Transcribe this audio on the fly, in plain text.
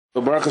So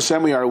Baruch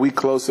Hashem, we are a week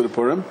closer to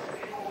Purim.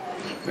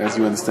 As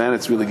you understand,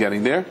 it's really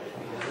getting there.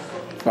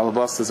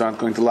 Balabastas aren't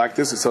going to like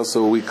this. It's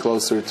also a week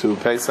closer to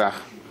Pesach.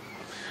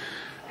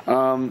 A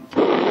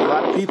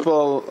lot of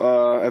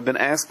people have been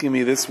asking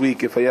me this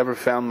week if I ever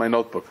found my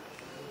notebook.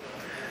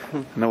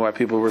 I know why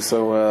people were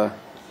so...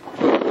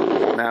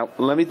 Now,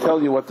 let me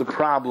tell you what the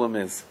problem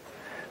is.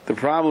 The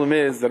problem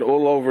is that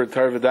all over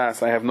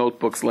Tarvadas I have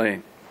notebooks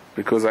laying.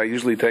 Because I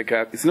usually take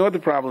out... You know what the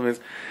problem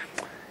is?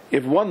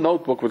 If one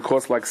notebook would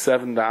cost like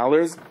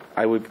 $7,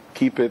 I would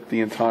keep it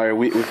the entire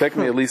week. It would take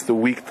me at least a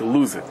week to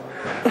lose it.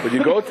 But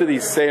you go to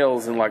these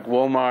sales in like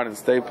Walmart and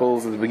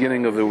Staples at the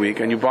beginning of the week,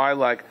 and you buy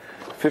like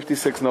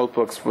 56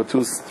 notebooks for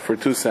 2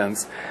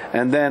 cents,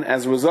 and then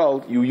as a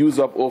result, you use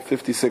up all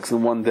 56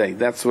 in one day.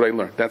 That's what I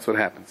learned. That's what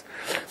happens.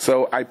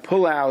 So I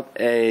pull out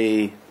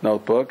a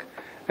notebook,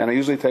 and I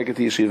usually take it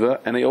to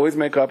yeshiva, and I always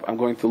make up I'm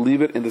going to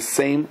leave it in the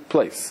same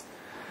place,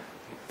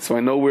 so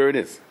I know where it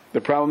is. The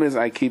problem is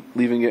I keep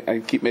leaving it. I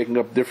keep making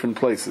up different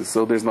places.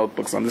 So there's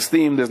notebooks on the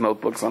steam, there's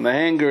notebooks on the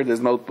hanger, there's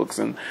notebooks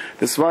in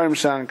the svarim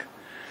shank.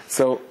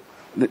 So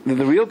the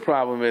real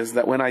problem is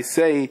that when I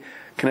say,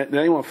 did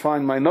anyone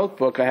find my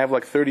notebook? I have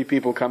like 30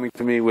 people coming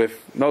to me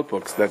with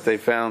notebooks that they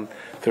found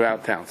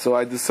throughout town. So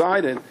I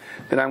decided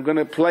that I'm going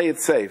to play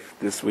it safe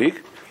this week.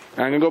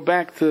 And I'm going to go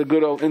back to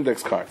good old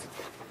index cards.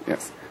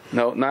 Yes.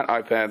 No, not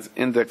iPads,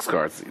 index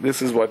cards.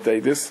 This is what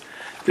This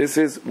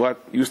is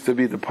what used to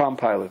be the Palm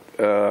Pilot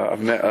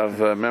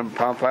remember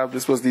Palm Pilot.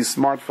 This was the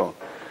smartphone.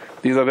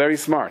 These are very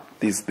smart.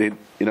 It's 10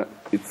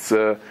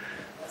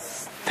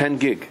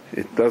 gig.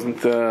 It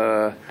doesn't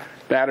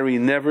battery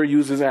never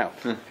uses out.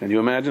 Can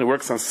you imagine? It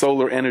works on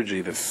solar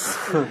energy. This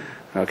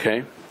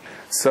okay.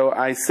 So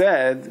I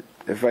said,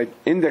 if I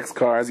index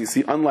cards, you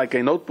see, unlike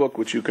a notebook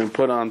which you can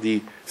put on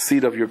the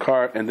seat of your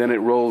car and then it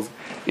rolls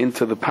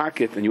into the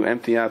pocket and you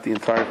empty out the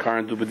entire car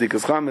and do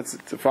bedikas chametz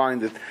to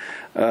find it.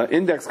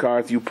 Index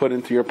cards you put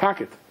into your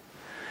pocket.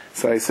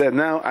 So I said,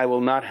 now I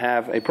will not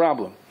have a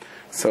problem.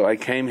 So I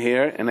came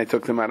here and I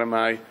took them out of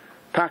my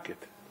pocket.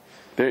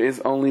 There is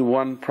only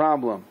one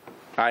problem.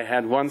 I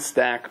had one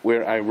stack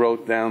where I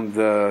wrote down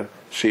the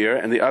shir,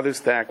 and the other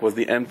stack was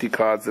the empty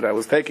cards that I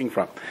was taking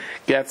from.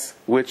 Guess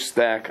which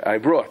stack I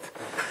brought.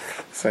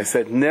 So I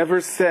said,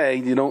 never say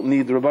you don't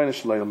need the Rabbi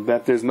Shalom,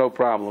 that there's no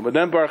problem. But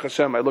then Baruch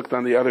Hashem, I looked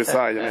on the other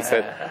side and I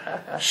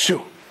said,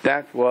 shoo,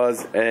 that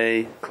was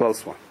a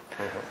close one.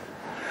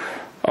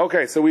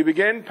 Okay, so we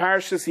begin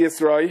Parasha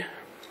Yitro,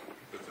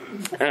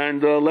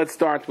 and let's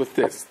start with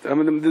this.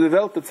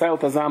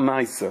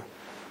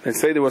 They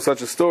say there was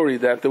such a story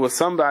that there was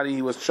somebody,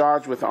 he was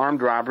charged with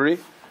armed robbery,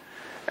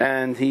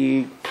 and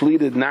he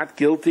pleaded not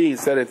guilty. He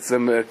said it's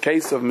a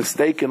case of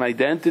mistaken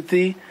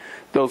identity.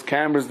 Those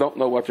cameras don't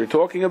know what they're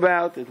talking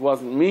about. It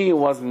wasn't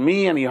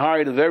me, and he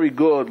hired a very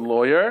good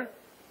lawyer.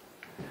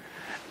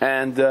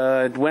 And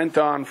it went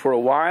on for a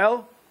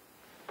while.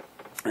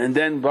 And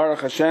then,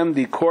 Baruch Hashem,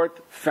 the court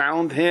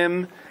found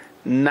him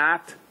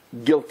not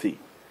guilty.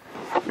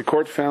 The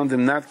court found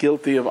him not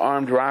guilty of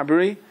armed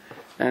robbery.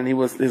 And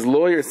his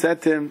lawyer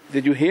said to him,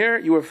 did you hear?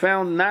 You were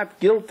found not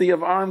guilty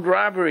of armed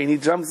robbery. And he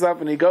jumps up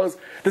and he goes,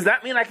 does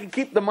that mean I can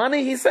keep the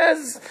money? He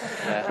says.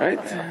 Right?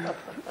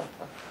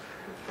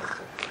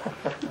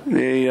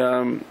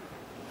 The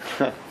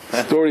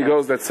story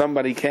goes that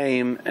somebody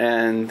came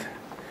and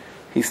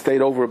he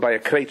stayed over by a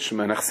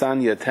kreitschman,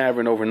 a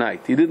tavern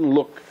overnight. He didn't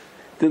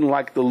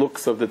like the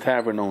looks of the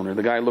tavern owner.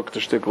 The guy looked a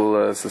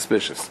shtickle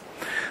suspicious.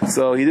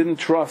 So he didn't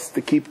trust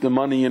to keep the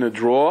money in a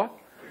drawer.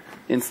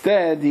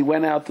 Instead, he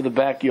went out to the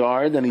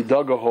backyard and he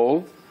dug a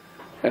hole.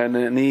 And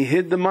then he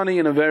hid the money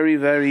in a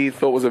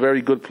thought was a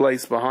very good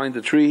place behind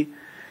the tree.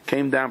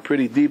 Came down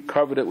pretty deep,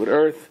 covered it with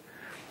earth.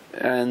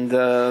 And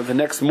the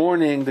next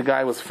morning, the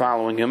guy was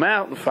following him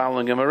out and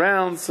following him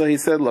around. So he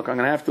said, look, I'm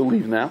going to have to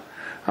leave now.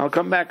 I'll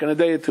come back in a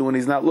day or two when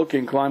he's not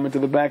looking, climb into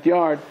the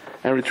backyard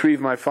and retrieve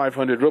my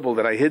 500 ruble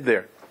that I hid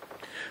there.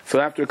 So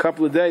after a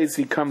couple of days,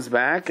 he comes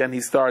back and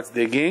he starts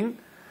digging.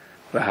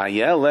 Oh,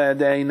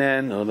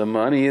 the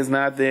money is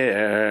not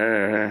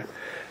there.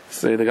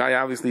 So the guy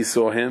obviously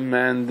saw him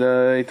and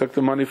he took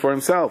the money for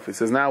himself. He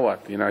says, now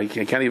what? He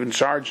can't even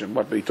charge him.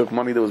 But he took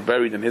money that was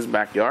buried in his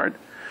backyard.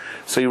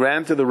 So he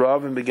ran to the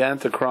Rav and began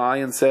to cry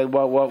and said,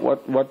 well,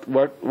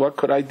 what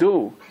could I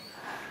do?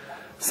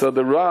 So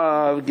the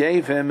Rav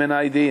gave him an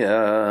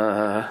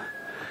idea.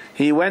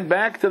 He went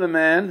back to the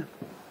man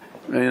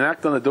and he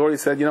knocked on the door. He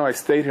said, I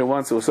stayed here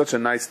once. It was such a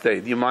nice day.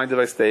 Do you mind if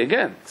I stay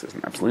again? He says,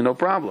 absolutely no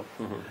problem.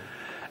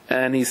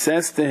 And he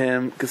says to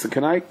him,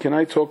 can I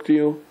talk to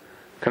you?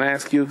 Can I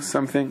ask you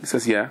something? He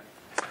says, yeah.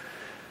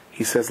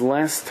 He says,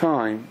 last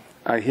time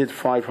I hid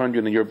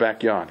 500 in your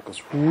backyard. He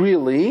goes,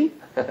 really?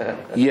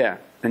 Yeah.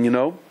 And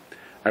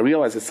I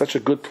realized it's such a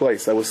good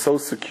place. I was so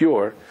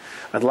secure.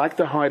 I'd like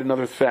to hide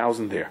another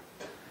 1,000 there.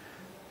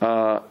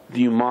 Do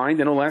you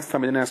mind? I know last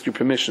time I didn't ask your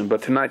permission,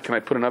 but tonight can I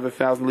put another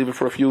 1,000, leave it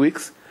for a few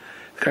weeks?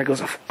 The guy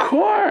goes, of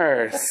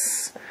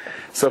course.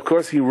 So of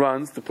course he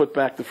runs to put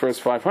back the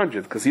first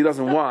 500 because he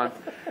doesn't want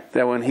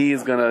that when he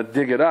is going to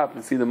dig it up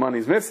and see the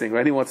money's missing,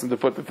 right? He wants him to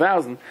put the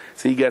 1,000,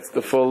 so he gets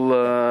the full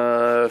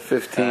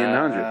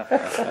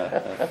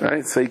 1,500.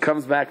 Right? So he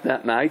comes back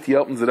that night, he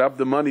opens it up,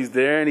 the money's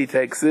there, and he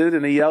takes it,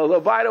 and he yells, "Oh,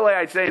 by the way,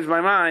 I changed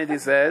my mind," he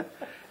said.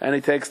 And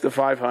he takes the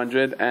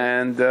 500,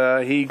 and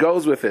he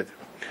goes with it.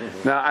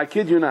 Now, I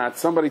kid you not,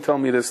 somebody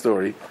told me this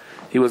story.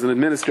 He was an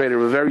administrator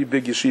of a very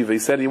big yeshiva. He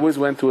said he always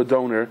went to a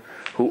donor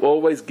who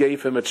always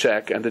gave him a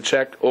check, and the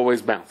check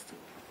always bounced.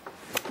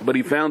 But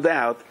he found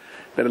out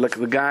that like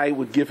the guy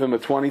would give him a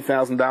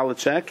 $20,000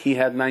 check, he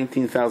had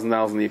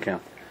 $19,000 in the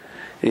account.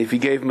 And if he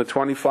gave him a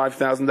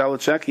 $25,000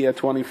 check, he had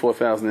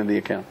 $24,000 in the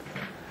account.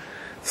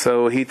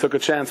 So he took a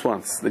chance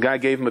once. The guy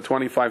gave him a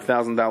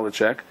 $25,000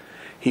 check.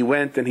 He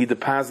went and he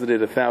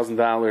deposited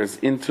 $1,000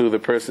 into the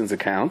person's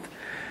account,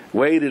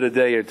 waited a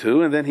day or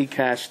two, and then he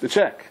cashed the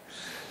check.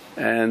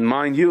 And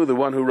mind you, the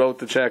one who wrote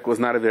the check was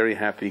not a very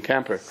happy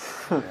camper.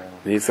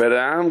 He said,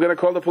 "I'm going to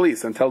call the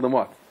police," and tell them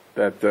what?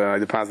 That I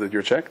deposited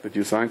your check that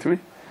you signed to me?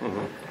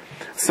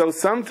 So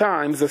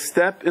sometimes a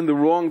step in the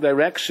wrong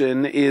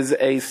direction is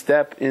a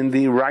step in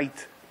the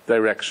right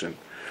direction.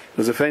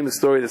 There's a famous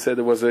story that said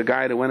there was a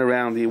guy that went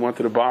around, he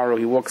wanted to borrow,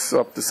 he walks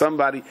up to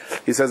somebody,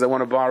 he says, "I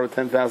want to borrow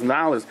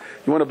 $10,000.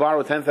 You want to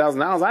borrow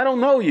 $10,000? I don't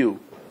know you."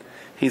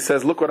 He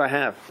says, "Look what I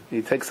have."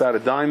 He takes out a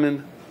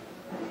diamond,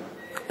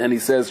 and he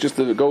says, just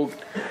to go,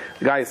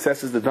 the guy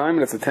assesses the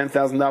diamond, it's a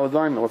 $10,000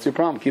 diamond. "What's your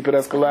problem? Keep it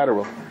as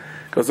collateral."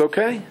 He goes,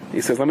 "Okay."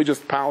 He says, "Let me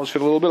just polish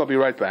it a little bit, I'll be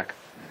right back."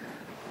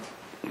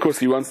 Of course,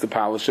 he runs to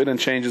polish it and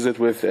changes it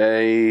with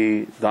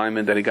a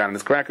diamond that he got in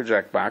his Cracker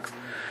Jack box,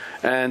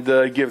 and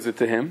gives it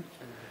to him.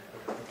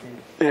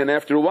 And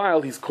after a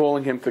while, he's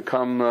calling him to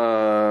come,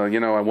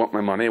 "I want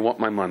my money, I want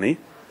my money."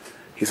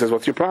 He says,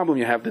 "What's your problem?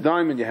 You have the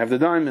diamond, you have the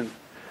diamond."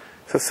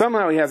 So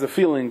somehow he has a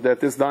feeling that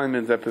this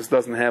diamond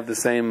doesn't have the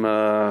same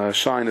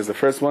shine as the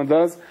first one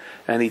does,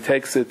 and he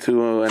takes it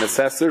to an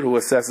assessor who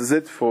assesses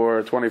it for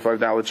a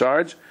 $25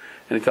 charge,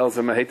 and he tells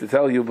him, "I hate to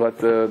tell you, but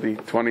the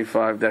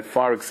 25, that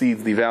far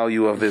exceeds the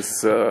value of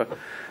this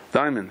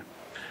diamond."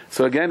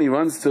 So again, he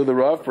runs to the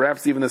Rav,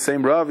 perhaps even the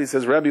same Rav. He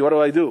says, "Rabbi, what do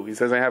I do?" He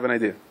says, "I have an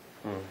idea."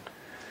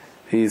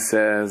 He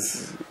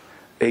says,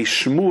 a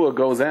shmua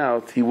goes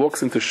out, he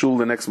walks into shul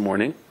the next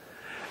morning,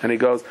 and he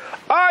goes,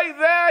 "Ay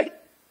vey!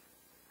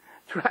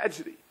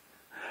 Tragedy.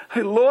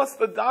 I lost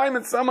the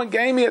diamond. Someone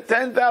gave me a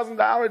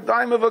 $10,000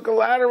 diamond for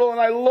collateral, and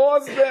I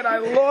lost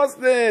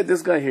it.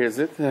 This guy hears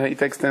it. He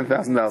takes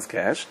 $10,000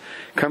 cash,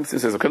 comes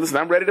and says, "Okay, listen,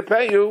 I'm ready to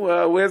pay you.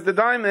 Where's the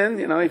diamond?"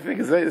 He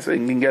figures so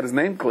he can get his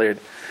name cleared.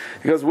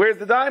 He goes, "Where's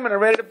the diamond? I'm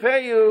ready to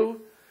pay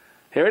you."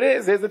 "Here it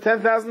is. Here's the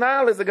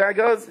 $10,000. The guy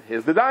goes,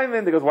 "Here's the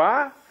diamond." He goes,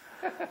 "What?"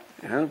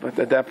 But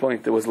at that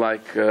point, it was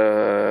like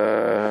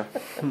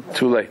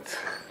too late.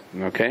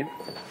 Okay?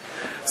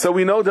 So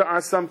we know there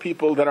are some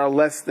people that are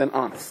less than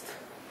honest.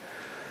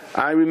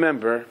 I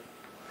remember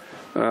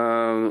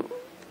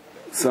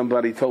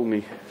somebody told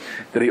me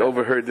that he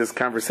overheard this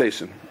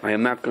conversation. I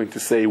am not going to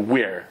say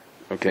where,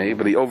 okay?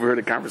 But he overheard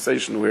a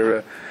conversation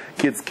where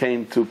kids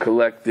came to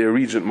collect their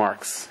regent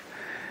marks.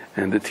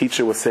 And the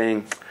teacher was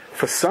saying,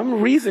 "For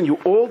some reason, you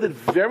all did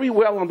very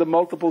well on the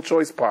multiple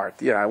choice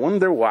part." Yeah, I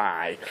wonder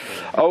why.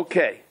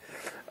 Okay.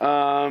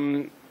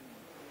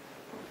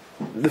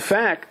 The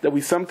fact that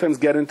we sometimes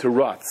get into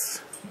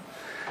ruts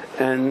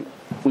and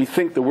we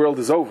think the world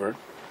is over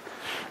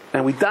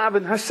and we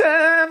daven,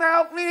 "Hashem,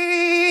 help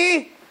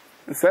me!"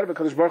 Instead of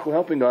HaKadosh Baruch Hu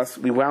helping us,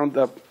 we wound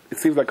up, it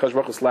seems like HaKadosh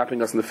Baruch Hu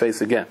slapping us in the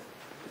face again.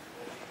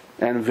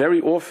 And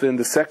very often,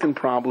 the second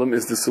problem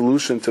is the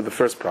solution to the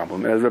first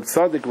problem. And Reb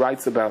Tzaddik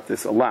writes about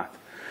this a lot.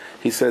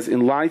 He says,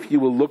 in life you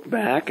will look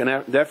back, and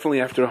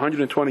definitely after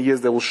 120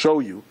 years they will show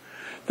you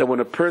that when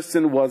a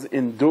person was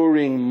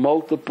enduring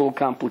multiple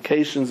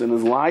complications in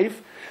his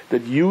life,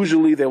 that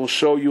usually they will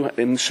show you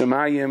in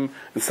Shemayim,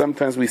 and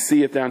sometimes we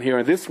see it down here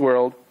in this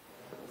world,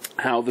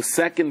 how the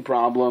second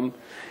problem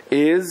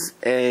is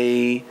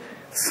a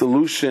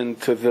solution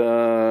to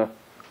the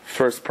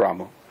first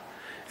problem.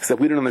 Except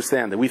we don't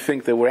understand that. We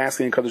think that we're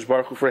asking Kadosh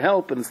Baruch Hu for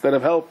help, and instead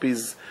of help,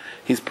 he's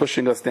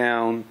pushing us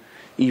down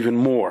even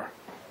more.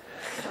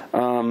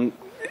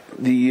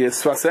 The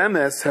Sfas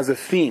Emes has a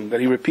theme that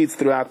he repeats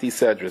throughout these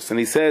sedras, and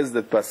he says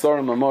that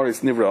Basarim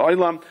Mamoris Nivra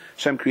Olam,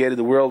 Hashem created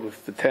the world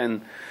with the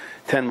 10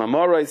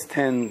 Mamoris,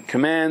 10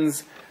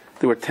 commands.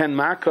 There were 10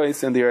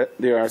 Makos, and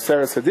there are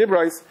Seres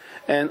Hadibros,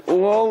 and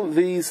all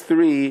these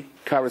three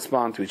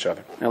correspond to each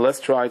other. Now let's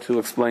try to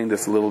explain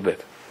this a little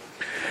bit.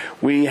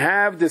 We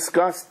have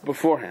discussed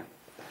beforehand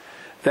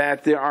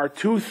that there are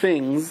two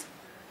things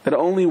that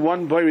only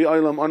one Bari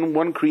Olam,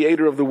 one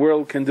creator of the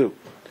world can do.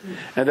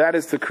 And that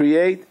is to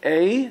create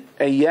a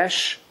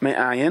yesh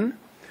me'ayin,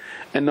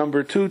 and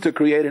number two, to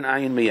create an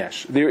ayin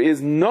me'yesh. There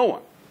is no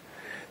one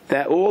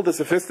that all the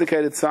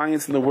sophisticated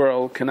science in the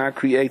world cannot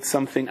create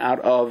something out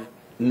of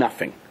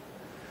nothing.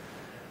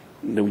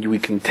 We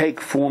can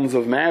take forms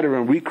of matter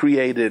and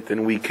recreate it,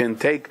 and we can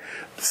take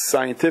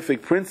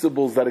scientific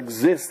principles that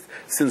exist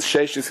since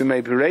Sheshis and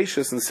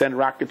Bereshis and send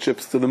rocket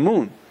ships to the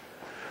moon.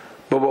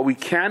 But what we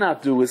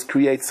cannot do is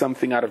create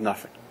something out of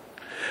nothing.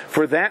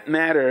 For that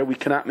matter, we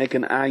cannot make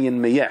an ayin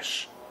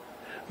meyesh.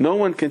 No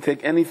one can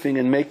take anything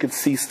and make it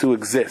cease to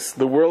exist.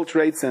 The World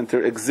Trade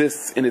Center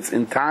exists in its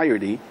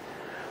entirety,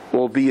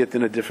 albeit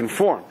in a different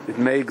form. It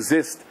may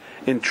exist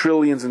in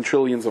trillions and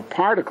trillions of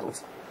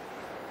particles,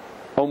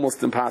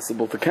 almost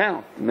impossible to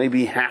count,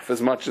 maybe half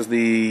as much as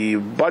the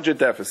budget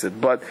deficit,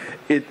 but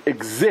it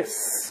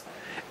exists.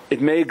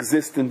 It may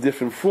exist in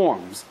different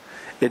forms.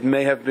 It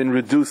may have been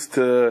reduced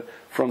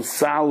from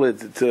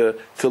solid to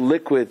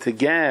liquid to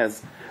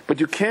gas, but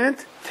you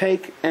can't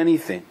take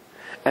anything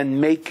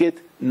and make it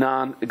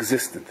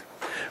non-existent.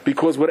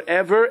 Because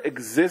whatever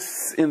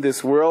exists in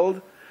this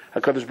world,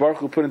 HaKadosh Baruch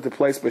Hu put into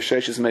place by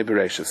Sheshes Mei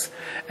Bereshis.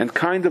 And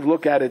kind of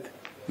look at it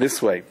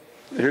this way.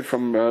 I heard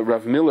from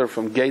Rav Miller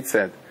from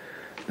Gateshead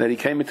that he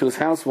came into his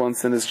house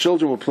once and his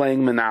children were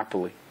playing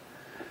Monopoly.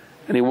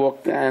 And he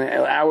walked, and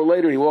an hour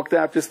later he walked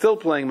out, they're still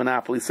playing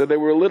Monopoly. So they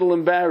were a little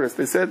embarrassed.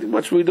 They said,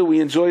 what should we do? We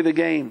enjoy the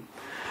game.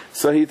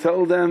 So he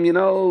told them,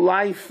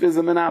 life is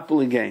a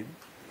Monopoly game.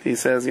 He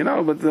says,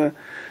 but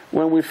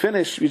when we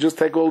finish, we just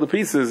take all the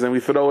pieces and we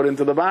throw it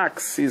into the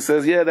box. He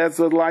says, yeah, that's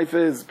what life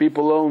is.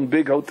 People own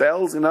big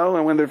hotels, and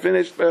when they're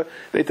finished,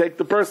 they take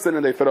the person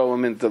and they throw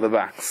them into the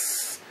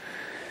box.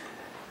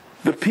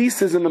 The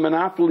pieces in the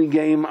Monopoly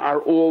game are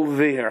all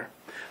there.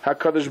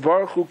 HaKadosh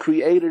Baruch Hu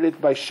created it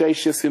by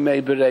Sheshes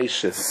Yimei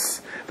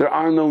Bereshis. There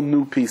are no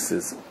new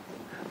pieces.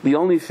 The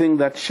only thing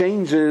that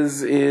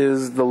changes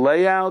is the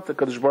layout.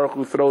 HaKadosh Baruch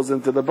Hu throws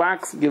into the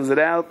box, gives it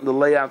out, the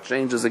layout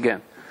changes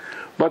again.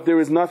 But there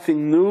is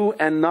nothing new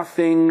and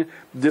nothing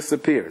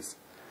disappears.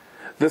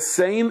 The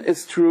same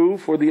is true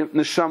for the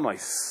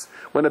neshamas.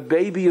 When a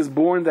baby is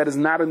born, that is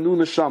not a new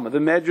neshama. The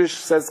Medrash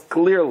says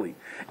clearly,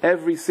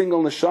 every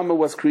single neshama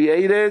was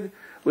created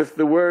with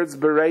the words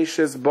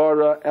Bereishis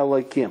bara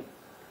Elokim.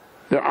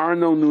 There are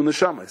no new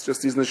neshamas.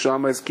 Just these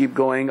neshamas keep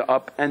going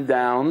up and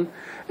down,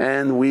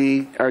 and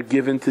we are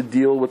given to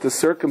deal with the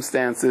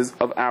circumstances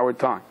of our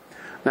time.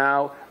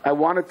 Now, I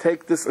want to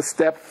take this a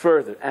step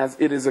further, as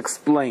it is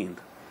explained.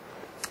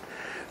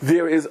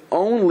 There is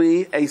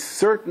only a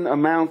certain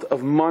amount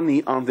of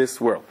money on this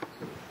world.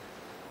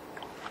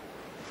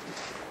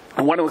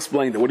 I want to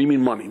explain that. What do you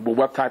mean money? Well,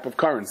 what type of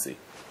currency?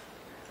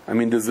 I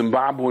mean, the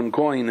Zimbabwean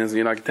coin is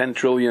like 10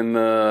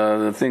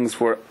 trillion things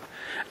for...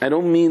 I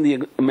don't mean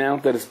the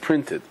amount that is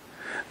printed.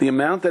 The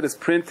amount that is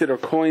printed or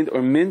coined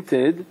or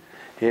minted,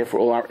 here for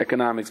all our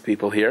economics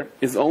people here,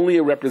 is only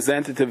a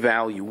representative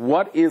value.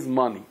 What is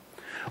money?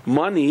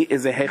 Money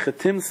is a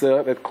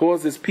hechetimsa that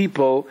causes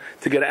people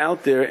to get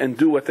out there and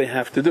do what they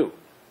have to do.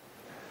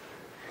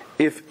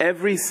 If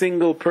every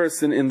single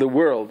person in the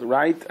world,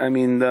 right? I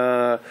mean,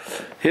 Hitler,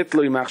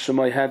 Yimach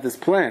Shemai, had this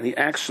plan. He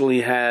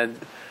actually had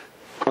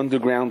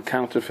underground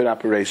counterfeit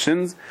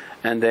operations,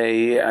 and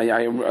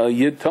a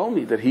Yid told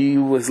me that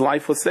his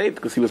life was saved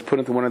because he was put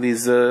into one of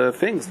these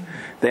things.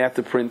 They had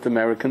to print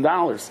American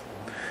dollars.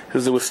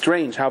 Because it was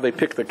strange how they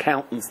picked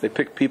accountants. They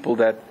picked people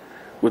that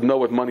would know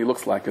what money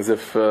looks like, as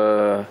if...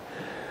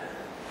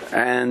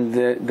 and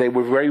they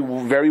were very,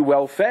 very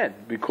well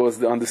fed, because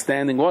the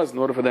understanding was, in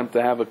order for them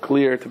to have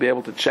to be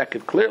able to check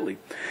it clearly.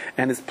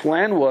 And his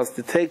plan was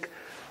to take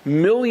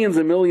millions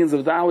and millions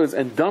of dollars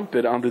and dump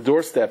it on the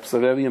doorsteps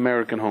of every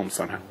American home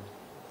somehow.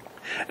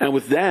 And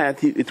with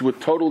that, it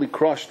would totally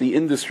crush the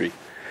industry.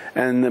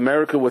 And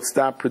America would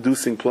stop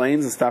producing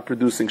planes and stop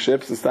producing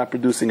ships and stop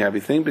producing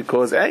everything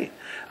because, hey,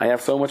 I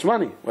have so much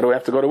money. What do I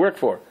have to go to work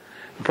for?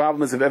 The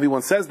problem is, if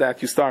everyone says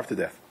that, you starve to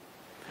death.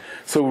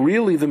 So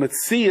really, the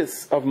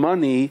metzias of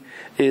money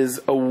is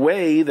a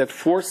way that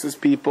forces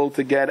people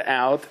to get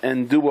out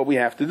and do what we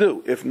have to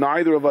do. If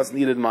neither of us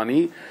needed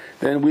money,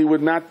 then we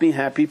would not be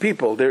happy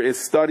people. There is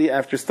study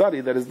after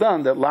study that is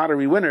done that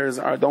lottery winners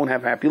don't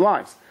have happy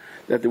lives.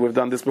 That we've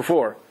done this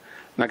before.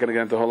 I'm not going to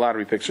get into the whole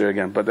lottery picture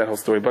again, but that whole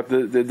story. But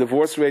the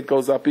divorce rate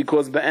goes up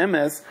because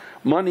be'emes,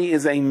 money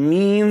is a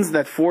means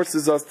that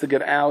forces us to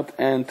get out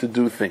and to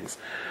do things.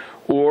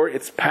 Or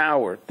it's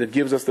power that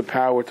gives us the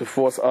power to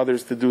force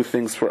others to do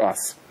things for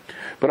us.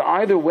 But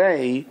either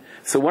way,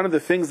 so one of the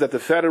things that the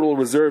Federal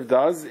Reserve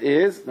does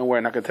is, no, we're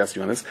not going to test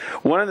you on this.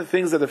 One of the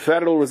things that the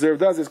Federal Reserve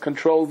does is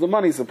controls the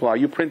money supply.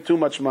 You print too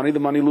much money, the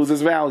money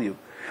loses value.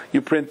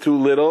 You print too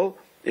little,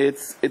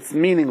 it's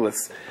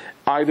meaningless.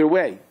 Either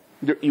way,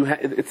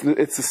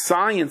 it's a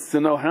science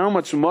to know how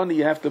much money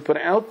you have to put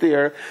out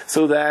there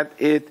so that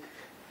it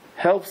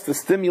helps to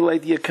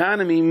stimulate the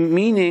economy,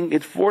 meaning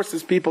it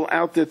forces people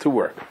out there to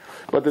work.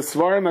 But the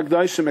Svarim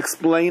Agdaishim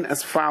explain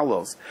as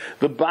follows.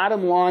 The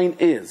bottom line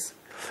is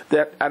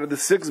that out of the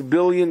 6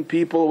 billion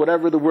people,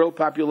 whatever the world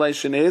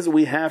population is,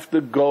 we have to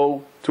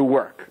go to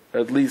work.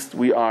 At least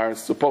we are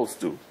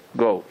supposed to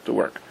go to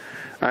work.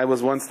 I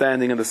was once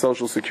standing in the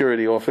Social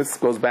Security office,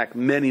 goes back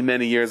many,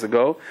 many years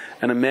ago,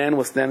 and a man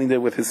was standing there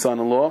with his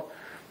son-in-law,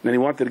 And he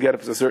wanted to get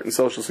a certain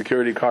social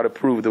security card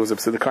approved. There was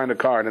the kind of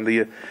card. And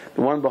the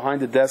one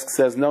behind the desk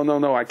says,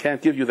 no, I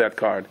can't give you that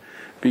card.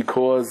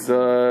 Because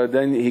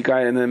then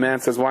and the man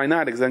says, why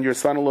not? Because then your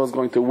son-in-law is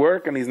going to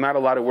work, and he's not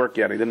allowed to work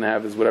yet. He didn't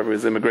have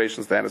his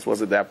immigration status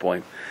was at that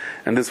point.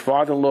 And this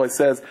father-in-law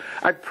says,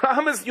 I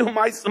promise you,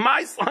 my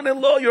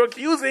son-in-law you're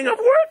accusing of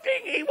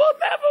working. He will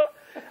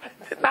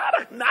never.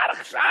 Not a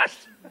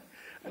shash.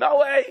 No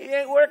way, he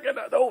ain't working.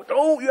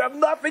 You have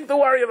nothing to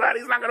worry about.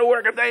 He's not going to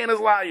work a day in his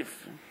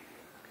life.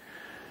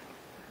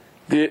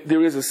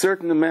 There is a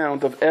certain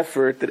amount of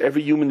effort that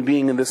every human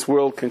being in this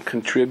world can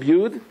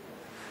contribute.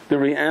 The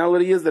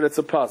reality is that it's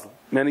a puzzle.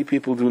 Many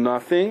people do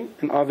nothing,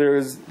 and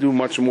others do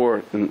much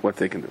more than what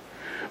they can do.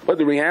 But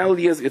the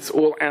reality is, it's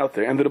all out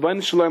there. And the Rabbi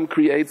Shalom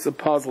creates a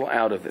puzzle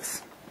out of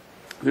this.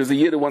 There's a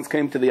Yid who once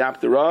came to the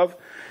Rav,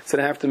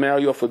 said, I have to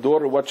marry off a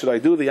daughter, what should I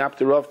do? The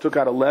Rav took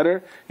out a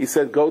letter. He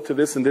said, go to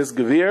this and this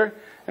Gevir,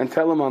 and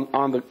tell him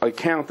on the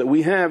account that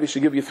we have, he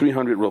should give you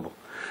 300 ruble.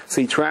 So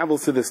he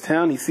travels to this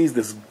town, he sees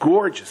this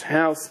gorgeous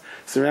house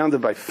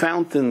surrounded by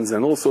fountains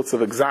and all sorts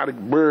of exotic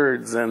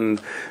birds and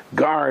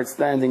guards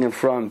standing in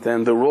front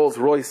and the Rolls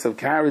Royce of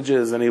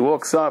carriages, and he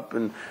walks up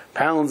and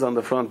pounds on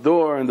the front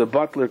door, and the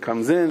butler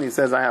comes in, he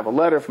says, I have a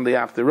letter from the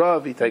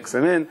Rav. He takes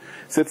him in,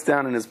 sits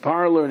down in his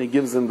parlor, and he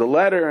gives him the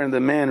letter, and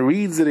the man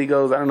reads it, he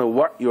goes, I don't know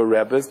what your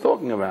Rebbe is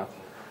talking about.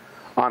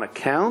 On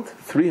account,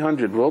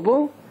 300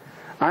 ruble?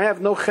 I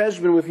have no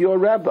cheshbon with your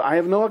Rebbe. I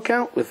have no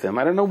account with him.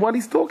 I don't know what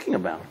he's talking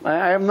about.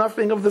 I have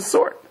nothing of the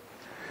sort.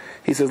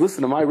 He says,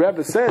 listen, my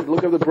Rebbe said,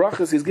 look at the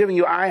brachas he's giving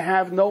you. I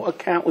have no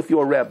account with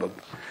your Rebbe.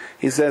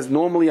 He says,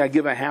 normally I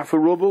give a half a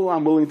ruble.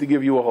 I'm willing to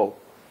give you a whole.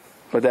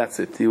 But that's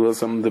it. He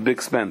was the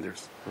big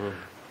spenders.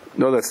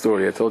 Know that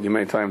story. I told you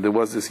many times. There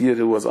was this Yid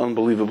who was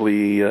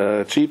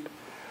unbelievably cheap.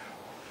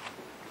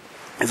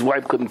 His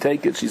wife couldn't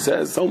take it. She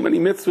says, so many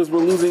mitzvahs we're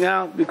losing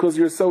out because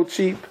you're so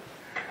cheap.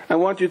 I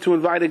want you to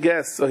invite a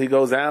guest. So he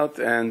goes out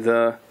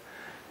and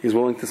he's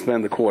willing to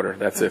spend a quarter.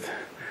 That's it.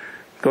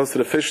 Goes to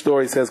the fish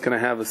store. He says, can I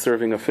have a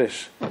serving of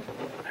fish?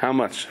 How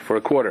much? For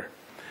a quarter.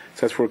 He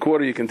says, for a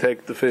quarter you can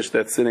take the fish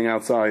that's sitting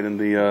outside in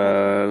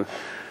the,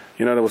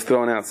 that was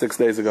thrown out 6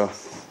 days ago.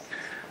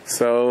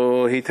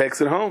 So he takes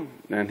it home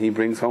and he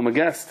brings home a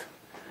guest.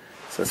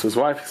 Says to his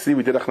wife, see,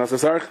 we did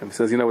achnasas archim. He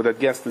says, that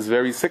guest is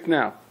very sick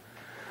now.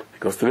 He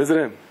goes to visit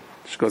him.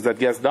 She goes, that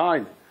guest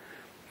died.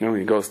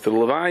 He goes to the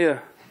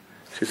levaya.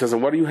 She says,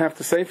 and what do you have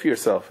to say for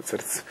yourself? It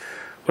says,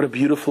 what a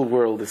beautiful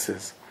world this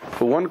is.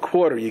 For 1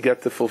 quarter, you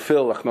get to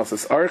fulfill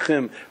achnasas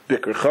archim,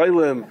 bikur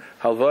chaylim,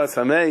 halvas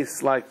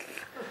hameis,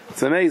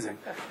 it's amazing.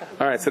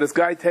 All right, so this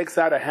guy takes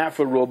out a half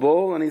a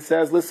ruble, and he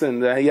says,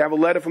 listen, you have a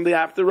letter from the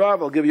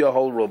Rav, I'll give you a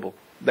whole ruble.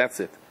 That's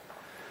it.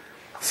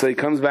 So he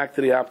comes back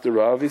to the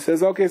Rav, he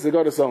says, okay, so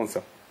go to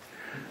so-and-so.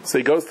 So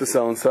he goes to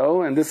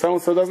so-and-so, and this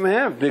so-and-so doesn't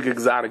have big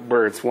exotic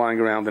birds flying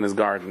around in his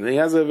garden. He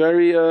has a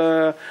very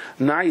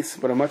nice,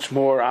 but a much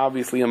more,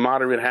 obviously, a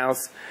moderate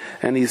house,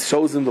 and he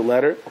shows him the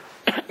letter.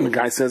 The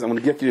guy says, I'm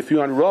going to get you a few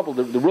hundred ruble.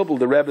 The ruble,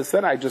 the Rebbe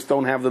said, I just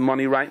don't have the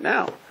money right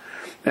now.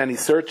 And he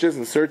searches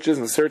and searches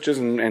and searches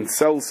and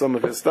sells some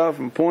of his stuff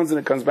and pawns, and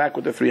it comes back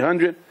with the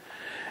 300.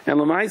 And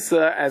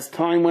Lamaisa, as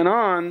time went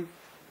on,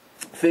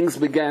 things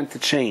began to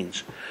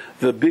change.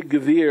 The big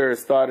Gevir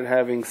started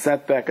having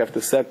setback after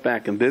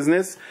setback in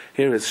business.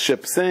 Here his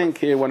ship sank.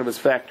 Here one of his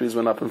factories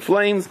went up in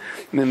flames.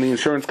 And then the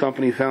insurance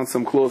company found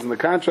some clause in the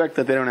contract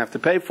that they don't have to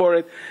pay for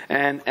it.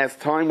 And as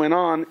time went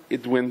on,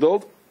 it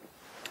dwindled.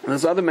 And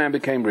this other man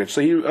became rich.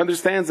 So he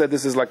understands that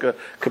this is like a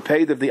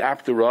kapaid of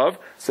the Rav.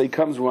 So he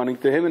comes running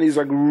to him and he's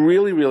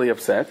really, really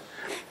upset.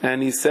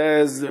 And he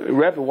says,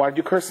 Rebbe, why'd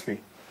you curse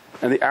me?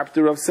 And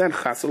the Rav said,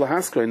 Chas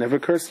l'haskar, I never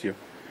cursed you.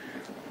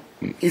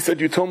 He said,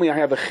 you told me I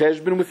have a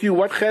cheshbon with you.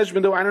 What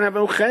cheshbon do I don't have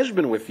no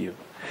cheshbon with you?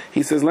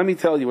 He says, let me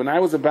tell you, when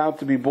I was about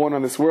to be born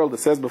on this world, it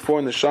says before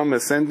in the Shama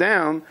is sent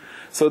down,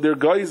 so they're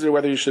geyser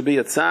whether you should be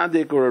a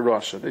tzaddik or a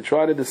rasha. They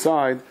try to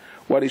decide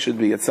what he should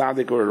be, a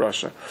tzaddik or a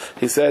rasha.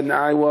 He said,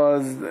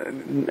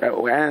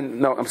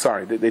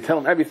 they tell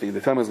him everything. They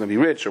tell him he's going to be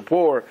rich or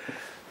poor,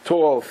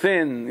 tall,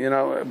 thin,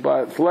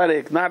 but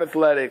athletic, not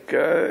athletic,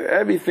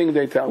 everything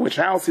they tell, which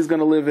house he's going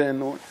to live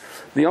in.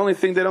 The only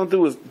thing they don't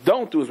do is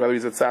whether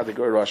he's a tzaddik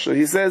or a rasha.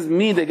 He says,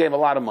 they gave a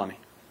lot of money.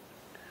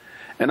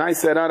 And I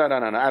said, no,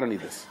 I don't need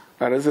this.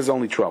 This is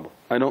only trouble.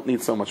 I don't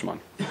need so much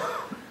money.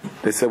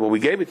 They said, well, we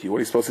gave it to you. What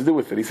are you supposed to do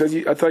with it? He says,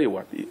 I'll tell you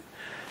what.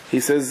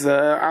 He says,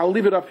 I'll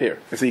leave it up here.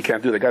 I said, you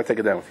can't do that. Got to take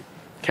it down with you.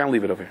 Can't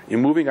leave it up here. You're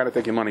moving, got to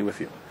take your money with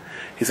you.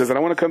 He says, I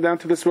don't want to come down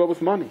to this world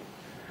with money.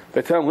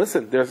 They tell him,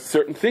 listen, there's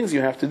certain things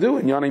you have to do,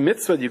 and Yanni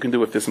mitzvah you can do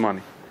with this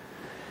money.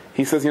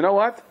 He says, you know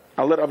what?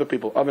 I'll let other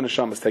people, other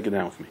neshamas, take it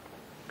down with me.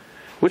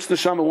 Which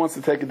neshama wants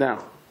to take it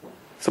down?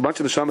 So a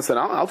bunch of neshamas said,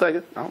 I'll take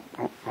it. I'll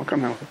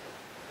come down with it.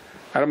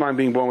 I don't mind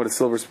being born with a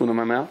silver spoon in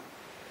my mouth.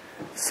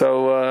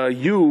 So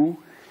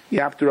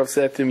Rav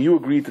said to him, you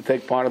agreed to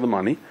take part of the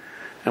money,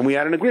 and we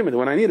had an agreement that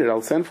when I need it,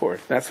 I'll send for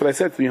it. That's what I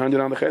said, 300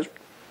 on the cheshbon.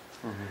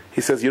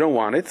 He says, you don't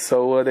want it,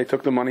 so they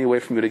took the money away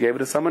from you, they gave it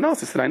to someone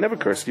else. He said, I never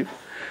cursed you.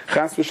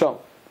 Chas v'shal.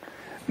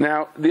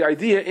 Now, the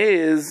idea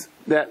is,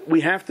 that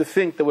we have to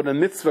think that when a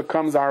mitzvah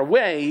comes our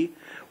way,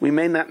 we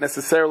may not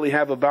necessarily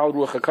have a Baal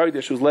Ruach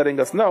HaKodesh who's letting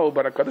us know,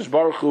 but HaKadosh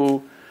Baruch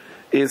Hu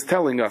is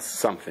telling us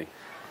something.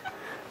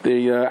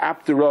 The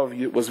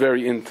Apterov was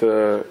very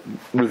into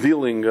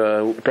revealing,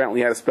 apparently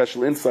he had a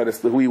special insight as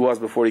to who he was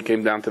before he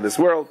came down to this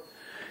world.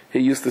 He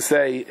used to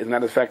say, as a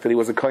matter of fact, that he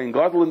was a Kohen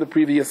Gadol in the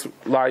previous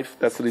life.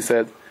 That's what he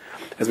said.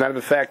 As a matter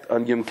of fact,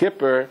 on Yom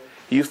Kippur,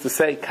 he used to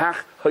say, Kach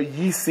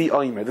hayisi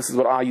oimer. This is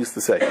what I used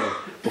to say,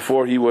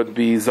 before he would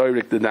be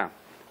Zoyrik the Dam.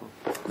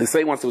 They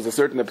say once there was a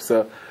certain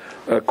episode,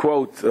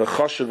 quote,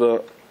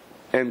 Chosheva,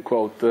 end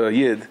quote,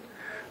 Yid,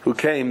 who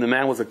came. The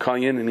man was a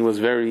Kohen, and he was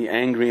very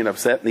angry and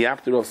upset. And the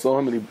Apterov saw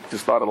him, and he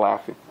just started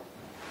laughing.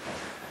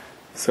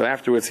 So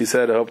afterwards he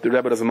said, I hope the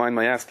Rebbe doesn't mind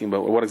my asking,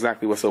 but what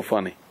exactly was so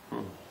funny?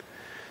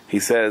 He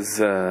says,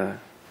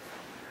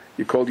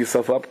 you called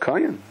yourself up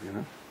Kohen, you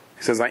know?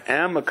 He says, I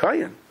am a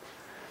Kohen,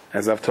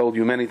 as I've told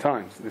you many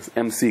times. This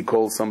MC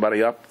calls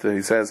somebody up,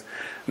 he says,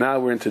 now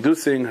we're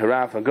introducing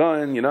Harav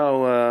HaGoyen, you know,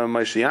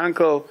 Moshe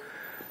Yankel,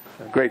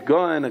 a great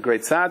Goyen, a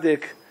great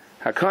Tzaddik,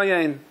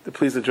 HaKoyen, to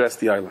please address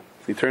the island.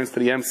 So he turns to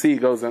the MC, he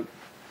goes,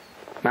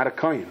 not a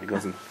Kohen. He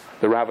goes,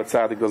 the Rav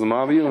Tzaddik doesn't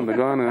bother you, and the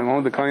Goyen, and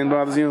only the Kohen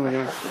bothers you. You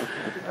know?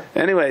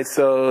 Anyway,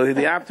 so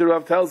the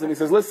Apterov tells him, he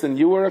says, listen,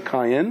 you were a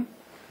Kohen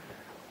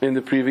in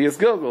the previous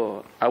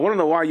Gilgal. I want to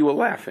know why you were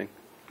laughing.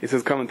 He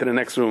says, come into the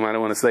next room. I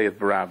don't want to say it,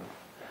 Barab.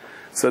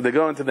 So they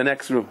go into the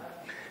next room.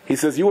 He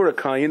says, you were a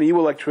Kohen, and you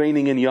were like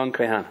training in young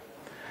Kohanim.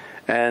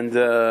 And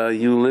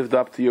you lived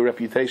up to your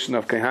reputation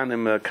of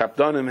Kohanim,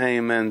 Kapdonim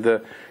Haim, and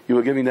you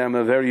were giving them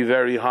a very,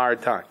 very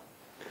hard time.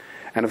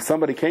 And if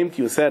somebody came to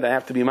you and said, I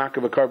have to be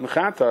Makav Karb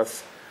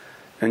Mechatas,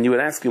 and you would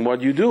ask him, what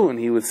do you do? And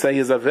he would say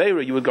his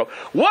Aveira, you would go,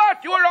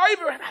 what? You're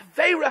an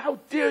Aveira? How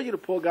dare you? The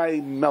poor guy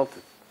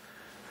melted.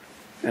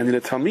 And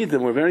the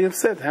Talmidim were very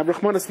upset. Have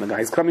Rachmanis, the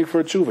guy's coming for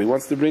a tshuva. He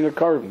wants to bring a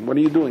carbon. What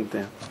are you doing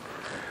there?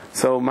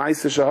 So,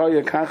 Ma'aseh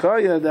Shahaya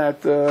Kachaya,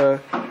 that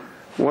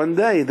one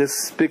day,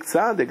 this big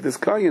tzaddik, this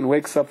Kohen,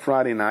 wakes up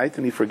Friday night,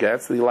 and he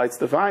forgets that he lights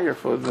the fire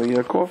for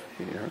the coffee.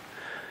 You know?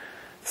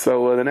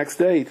 So, the next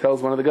day, he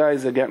tells one of the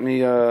guys, get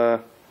me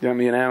an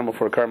animal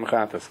for a carbon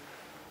chatas.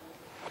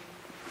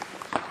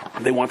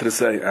 They wanted to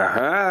say,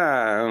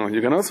 aha,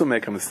 you can also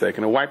make a mistake,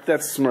 and wipe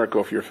that smirk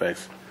off your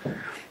face.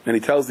 And he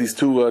tells these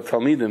two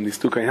Talmidim, these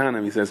two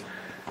Kohanim, he says,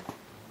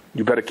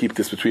 you better keep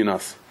this between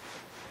us.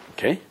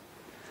 Okay?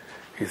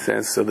 He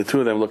says, so the two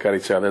of them look at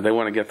each other, they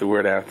want to get the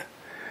word out.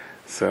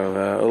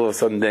 So all of a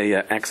sudden they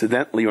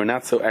accidentally, or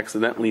not so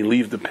accidentally,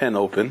 leave the pen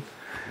open,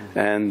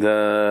 and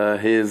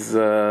his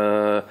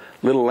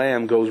little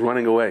lamb goes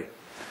running away.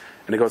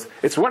 And he goes,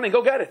 it's running,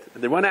 go get it.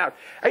 And they run out.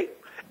 Hey,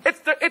 it's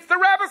the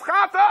Rabbi's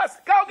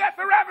Chatas! Go get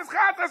the Rabbi's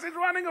Chatas! It's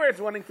running away. It's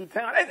running through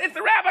town. It's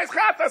the Rabbi's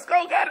Chatas!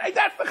 Go get it! Hey,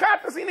 that's the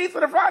Chatas he needs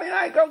for the Friday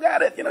night! Go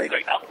get it! You know, he's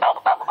going,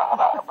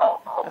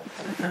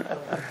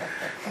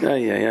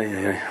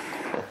 yeah.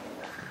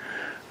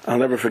 I'll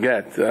never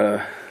forget.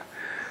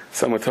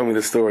 Someone told me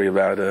this story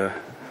about a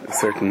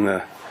certain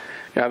there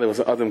was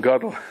an Adam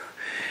Gadol,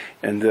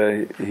 and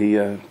he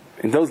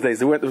in those days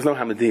there was no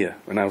Hamadiyah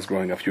when I was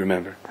growing up. You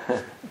remember?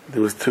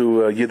 There was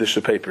two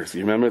Yiddish papers.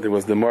 You remember? There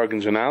was the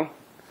Morgen Journal,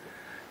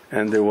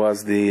 and there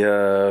was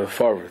the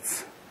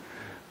Forwards.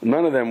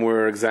 None of them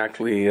were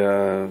exactly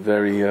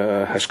very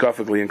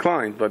hashkafically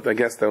inclined, but I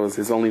guess that was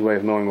his only way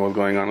of knowing what was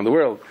going on in the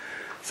world.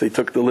 So he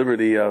took the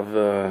liberty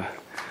of.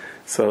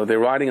 So they're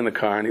riding in the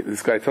car, and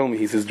this guy told me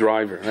he's his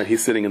driver. Right?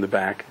 He's sitting in the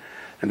back,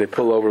 and they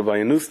pull over by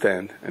a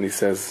newsstand, and he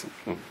says,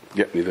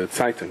 "Get me the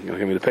Zeitung,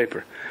 give me the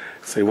paper."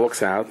 So he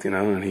walks out,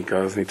 and he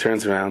goes, and he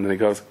turns around, and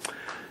he's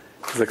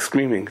like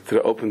screaming to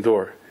the open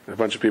door. And a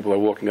bunch of people are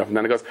walking up and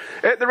down. He goes,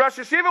 the Rosh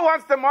Yeshiva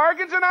wants the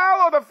Morgen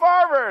Journal or the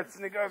Forwards?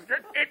 And he goes,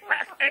 get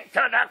back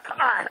into the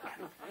car.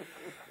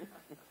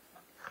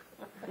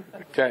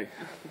 Okay.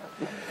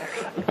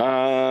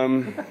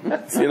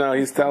 So,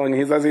 he's telling,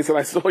 he said,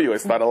 I saw you. I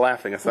started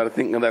laughing. I started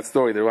thinking of that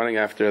story. They're running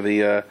after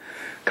the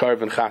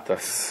Karban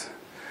Chatas.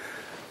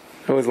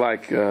 It was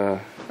like, as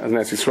an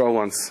Yisrael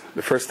once,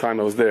 the first time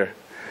I was there,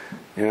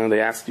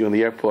 they asked you in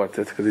the airport,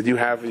 did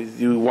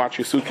you watch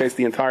your suitcase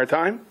the entire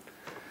time?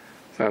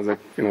 So I was like,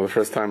 the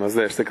first time I was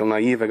there, stickle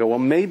naive. I go, well,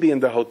 maybe in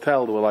the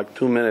hotel there were like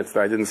 2 minutes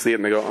that I didn't see it,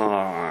 and they go,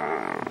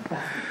 oh.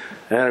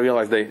 And I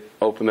realized they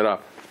opened it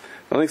up.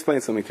 Let me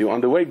explain something to you. On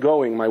the way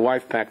going, my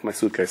wife packed my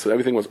suitcase, so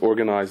everything was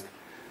organized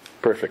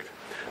perfect.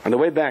 On the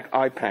way back,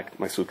 I packed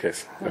my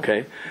suitcase,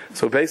 okay?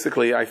 So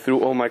basically, I threw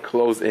all my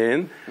clothes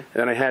in,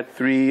 and I had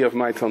 3 of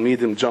my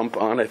Talmidim jump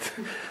on it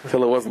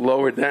till it was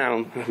lower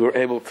down. We were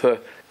able to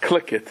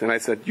click it, and I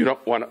said, you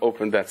don't want to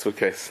open that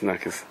suitcase,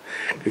 because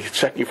you're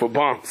checking for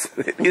bombs.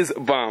 It is a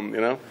bomb,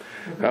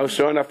 I was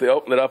sure enough, they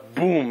opened it up,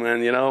 boom,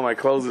 and my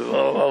clothes is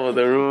all over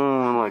the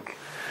room.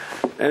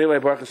 Anyway,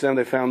 Baruch Hashem,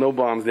 they found no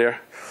bombs there.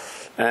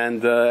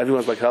 And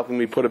everyone's helping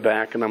me put it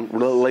back, and I'm a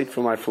little late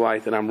for my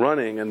flight, and I'm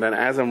running, and then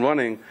as I'm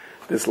running,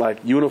 this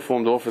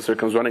uniformed officer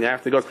comes running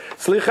after. He goes,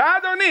 "Slicha,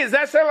 Adoni, is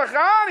that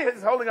Shelachan?"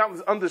 He's holding up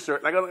his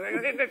undershirt. And I go,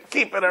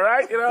 "Keep it, all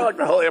right?"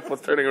 The whole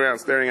airport's turning around,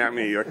 staring at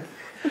me.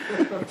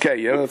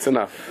 Okay, that's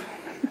enough.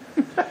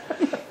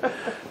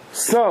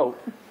 So,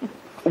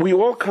 we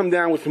all come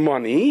down with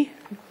money,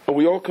 or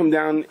we all come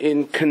down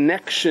in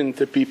connection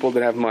to people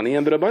that have money,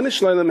 and the Rabbi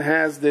Shalom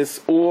has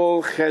this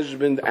all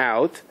cheshboned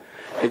out,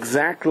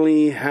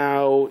 exactly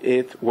how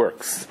it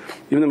works.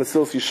 Even the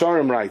Mesilas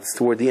Yesharim writes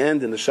toward the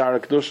end in the Shara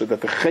Kedusha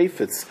that the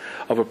chayfetz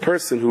of a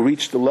person who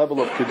reached the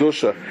level of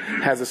Kedusha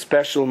has a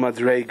special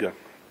madrega.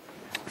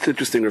 It's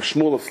interesting, Rav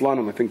Shmuel of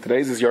Slanim, I think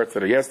today's his yard,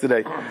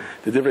 yesterday,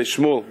 the Divrei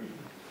Shmuel,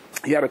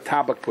 he had a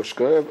tabak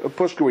pushka, a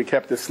pushka where he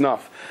kept his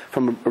snuff,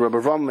 from Rabbi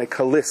Ram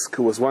Kalisk,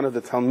 who was one of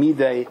the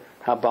Talmidei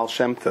HaBaal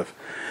Shem Tov.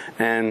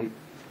 And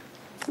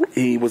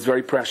he was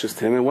very precious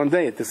to him, and one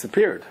day it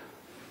disappeared.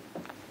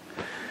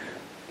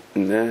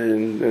 And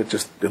then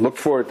they looked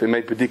for it, they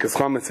made B'dikas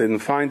Chametz, they didn't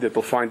find it,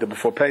 they'll find it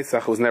before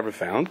Pesach, it was never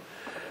found.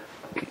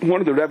 One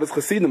of the Rebbe's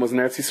Chassidim was in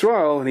Eretz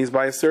Yisrael, and he's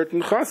by a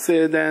certain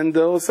Chassid, and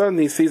all of a sudden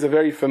he sees a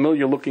very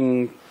familiar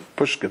looking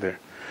pushka there.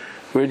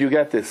 Where did you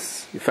get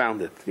this? You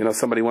found it. You know,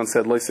 somebody once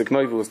said, Loisik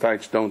Noivu was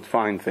taich, don't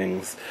find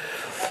things.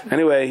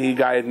 Anyway,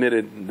 guy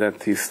admitted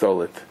that he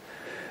stole it.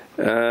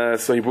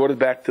 So he brought it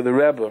back to the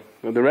Rebbe.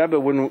 The Rebbe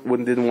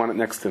didn't want it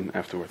next to him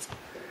afterwards.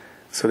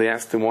 So they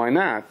asked him, why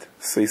not?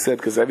 So he said,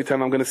 because every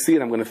time I'm going to see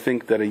it, I'm going to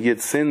think that a Yid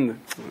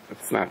sinned.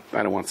 I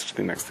don't want such a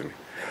thing next to me.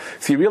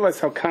 So you realize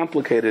how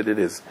complicated it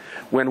is.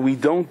 When we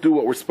don't do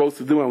what we're supposed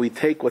to do and we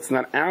take what's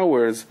not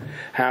ours,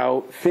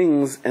 how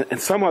things, and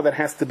somehow that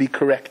has to be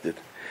corrected.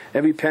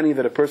 Every penny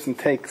that a person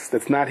takes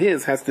that's not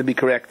his has to be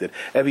corrected.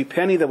 Every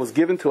penny that was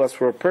given to us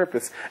for a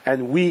purpose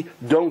and we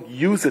don't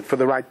use it for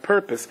the right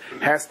purpose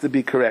has to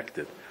be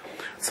corrected.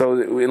 So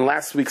in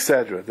last week's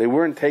Sedra, they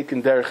weren't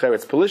taking Derech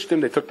Eretz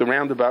Pelishtim, they took the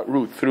roundabout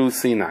route through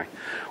Sinai.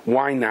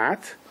 Why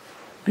not?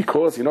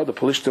 Because, the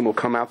Pelishtim will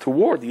come out to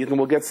war. The Yidden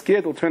will get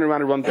scared, they'll turn around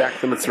and run back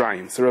to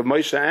Mitzrayim. So Rav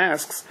Moshe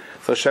asks,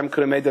 so Hashem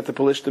could have made that the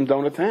Pelishtim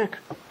don't attack.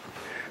 So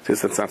he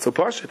says, that's not so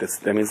posh.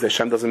 That means that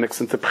Hashem doesn't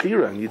mix into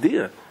Bechira and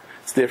Yediyah.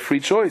 It's their free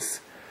choice.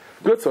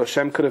 Good, so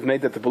Hashem could have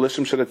made that the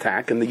Pelishtim should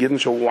attack and the Yidden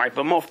should wipe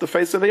them off the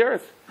face of the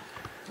earth.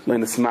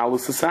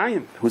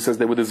 Who says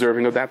they were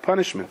deserving of that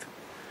punishment.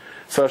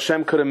 So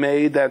Hashem could have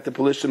made that the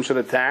Pelishtim should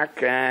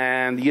attack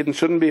and the Yidden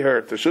shouldn't be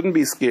hurt. They shouldn't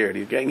be scared.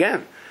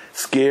 Again,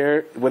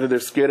 scared, whether they're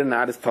scared or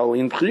not, is totally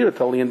in Bechira,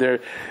 totally in their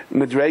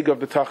Medrega of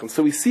the Tachan.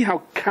 So we see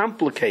how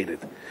complicated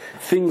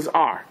things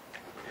are.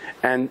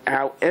 And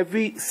how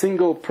every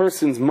single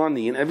person's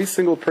money and every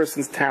single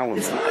person's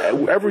talents,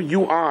 whoever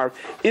you are,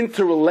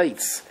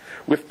 interrelates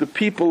with the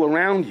people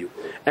around you.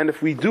 And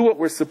if we do what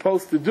we're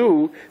supposed to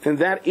do, then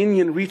that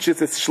inyan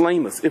reaches its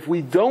shleimus. If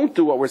we don't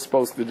do what we're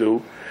supposed to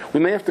do, we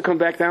may have to come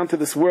back down to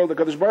this world. The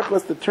Kadosh Baruch Hu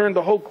has to turn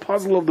the whole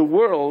puzzle of the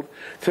world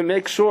to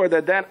make sure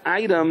that that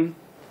item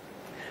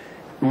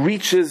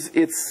reaches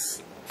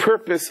its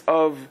purpose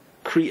of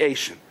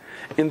creation.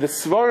 In the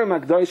Svarim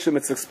HaKadoshim,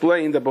 it's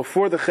explained that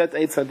before the Chet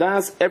Eitz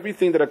Hadas,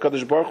 everything that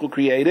HaKadosh Baruch Hu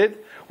created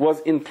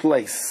was in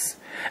place.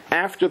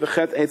 After the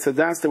Chet Eitz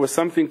Hadas, there was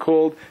something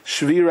called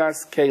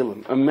Shviras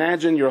Kelim.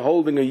 Imagine you're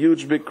holding a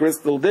huge big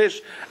crystal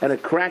dish, and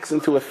it cracks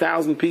into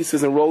 1,000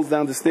 pieces and rolls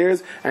down the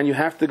stairs, and you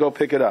have to go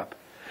pick it up.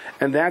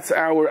 And that's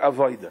our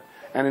Avodah.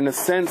 And in a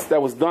sense,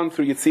 that was done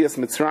through Yetzias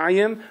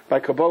Mitzrayim. By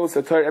Kabbalah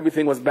Satar,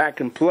 everything was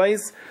back in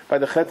place. By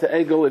the Chet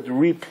HaEgel, it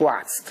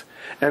replatzed.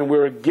 And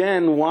we're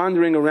again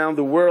wandering around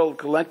the world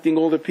collecting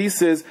all the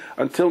pieces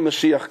until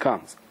Mashiach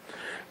comes.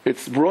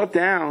 It's brought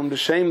down,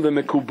 b'shem the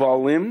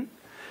Mekubalim,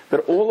 that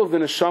all of the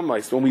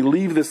neshamas, when we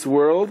leave this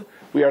world,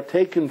 we are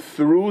taken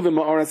through the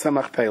Ma'aretz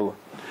HaMachpelah.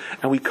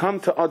 And we come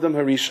to Adam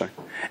Harishon.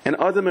 And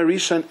Adam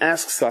Harishon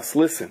asks us,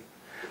 listen,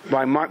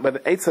 by the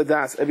Eitz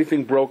Hadas,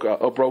 everything broke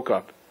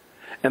up.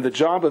 And the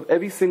job of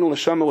every single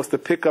neshama was to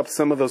pick up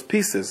some of those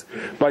pieces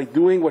by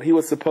doing what he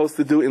was supposed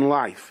to do in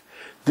life.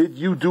 Did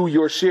you do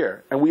your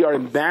share? And we are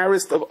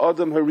embarrassed of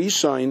Adam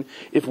Harishon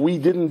if we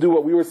didn't do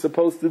what we were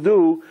supposed to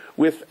do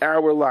with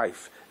our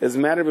life. As a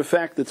matter of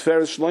fact, the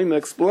Tferes Shloimeh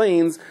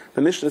explains,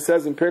 the Mishnah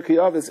says in Pirkei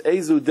Avos,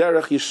 Ezu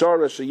derech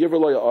yishara sheyiver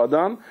lo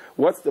Adam,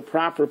 what's the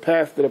proper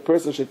path that a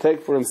person should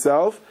take for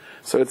himself?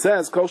 So it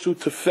says, Kol shu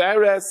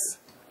teferes,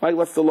 right,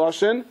 what's the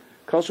Lashon?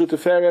 Kol shu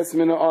teferes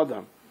min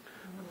Adam.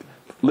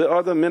 Le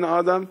Adam min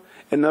Adam.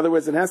 In other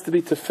words, it has to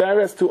be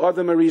teferes to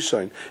Adam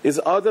Harishon. Is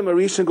Adam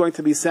Harishon going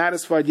to be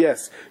satisfied?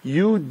 Yes.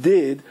 You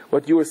did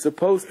what you were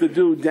supposed to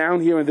do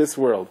down here in this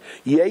world.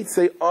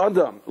 Yetze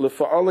Adam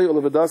lefa'alei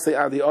ulevadasei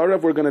adi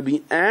arav. We're going to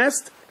be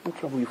asked. No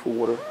trouble you for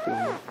water.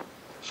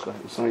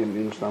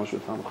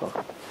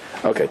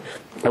 Okay,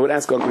 I would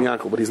ask Uncle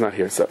Yankel, but he's not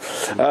here. So,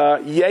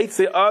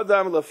 Yetze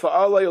Adam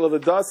lefa'alei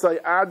ulevadasei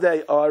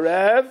adi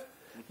arav.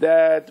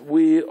 That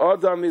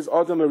Adam is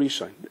Adam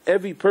Harishon.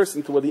 Every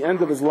person toward the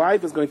end of his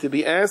life is going to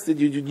be asked, did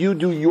you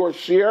do your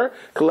share,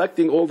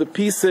 collecting all the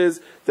pieces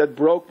that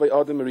broke by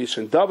Adam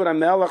Harishon? David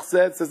HaMelech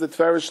says the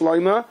Tferes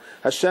Shloimeh,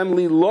 Hashem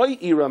li loy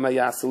ira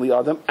mayasa li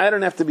Adam. I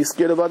don't have to be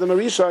scared of Adam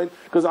Harishon,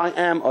 because I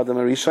am Adam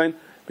Harishon,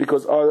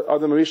 because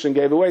Adam Harishon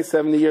gave away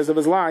 70 years of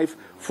his life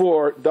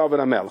for David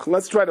HaMelech.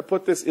 Let's try to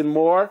put this in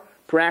more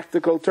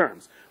practical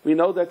terms. We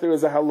know that there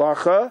is a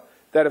halacha,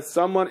 that if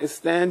someone is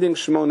standing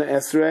Shmona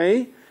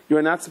Esrei, you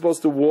are not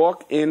supposed to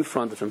walk in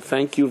front of him.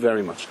 Thank you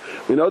very much.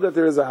 We know that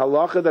there is a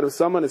halacha that if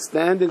someone is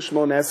standing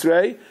Shmon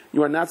Esrei,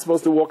 you are not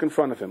supposed to walk in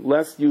front of him,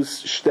 lest you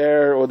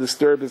stare or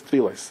disturb his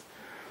tefillos.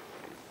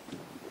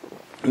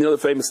 You know the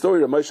famous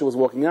story, Moshe was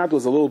walking out, there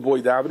was a little boy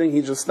davening,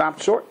 he just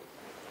stopped short.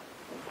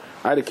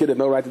 I had a kid that had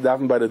no right to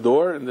daven by the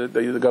door, and the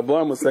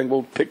Gabon was saying,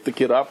 well, pick the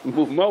kid up and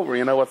move him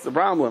over, what's the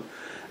problem?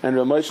 And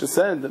Moshe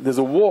said, there's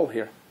a wall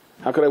here.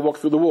 How could I walk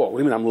through the wall? What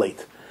do you mean I'm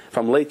late? If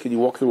I'm late, can you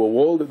walk through a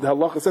wall? The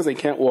halacha says I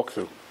can't walk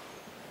through.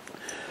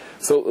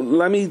 So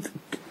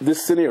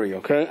this scenario,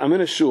 okay? I'm in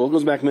a shul, it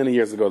goes back many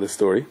years ago, this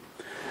story.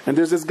 And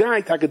there's this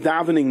guy,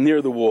 davening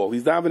near the wall.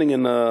 He's davening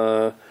in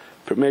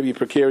maybe a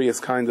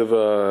precarious kind of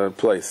a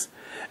place.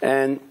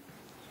 And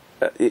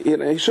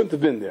he shouldn't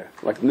have been there,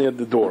 like near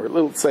the door, a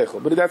little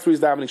seichel. But that's where he's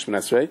davening Shemon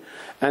Esrei.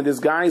 And this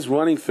guy's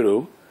running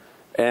through,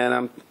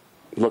 and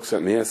looks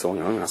at me, and so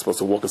I'm not supposed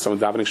to walk with someone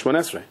davening Shemon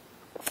Esrei.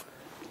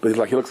 But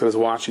he looks at his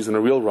watch, he's in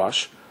a real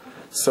rush.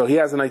 So he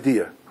has an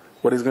idea.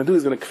 What he's going to do,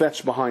 he's going to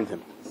kvetch behind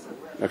him.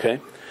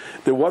 Okay?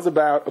 There was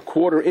about a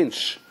quarter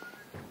inch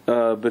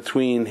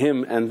between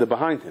him and the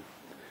behind him.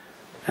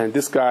 And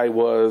this guy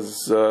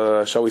was,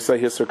 shall we say,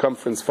 his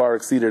circumference far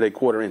exceeded a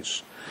quarter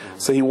inch.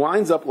 So he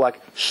winds up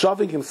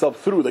shoving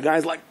himself through. The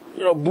guy's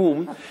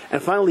boom.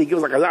 And finally he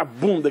gives a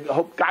boom. The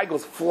whole guy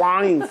goes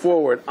flying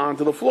forward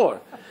onto the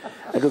floor.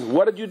 And he goes,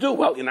 what did you do?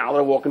 Well, you're not allowed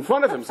to walk in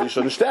front of him, so you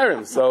shouldn't stare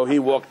him. So he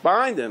walked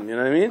behind him, you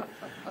know what I mean?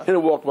 He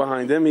didn't walk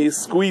behind him, he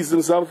squeezed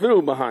himself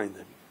through behind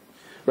him.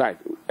 Right.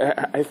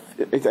 I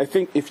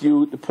think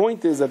the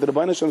point is that the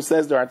Rebbeinu Shem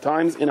says there are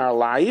times in our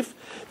life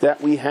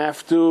that we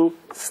have to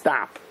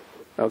stop.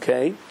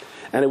 Okay?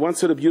 And it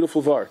wants a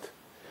beautiful word.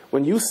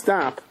 When you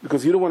stop,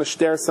 because you don't want to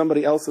stare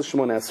somebody else's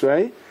Shemon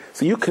Esrei,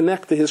 so you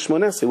connect to his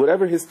Shemon Esrei.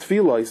 Whatever his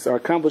tefillos are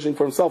accomplishing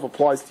for himself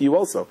applies to you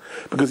also.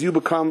 Because you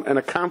become an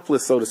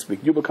accomplice, so to speak.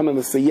 You become a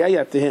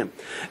messiah to him.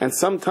 And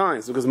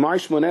sometimes, because my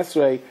Shemon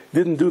Esrei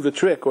didn't do the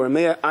trick, or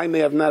I may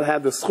have not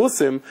had the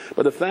schusim,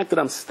 but the fact that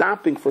I'm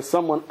stopping for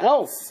someone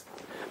else,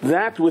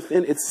 that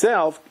within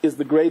itself is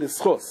the greatest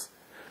schus.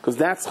 Because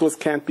that schus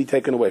can't be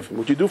taken away from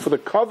you. What you do for the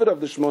covet of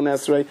the Shemon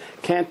Esrei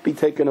can't be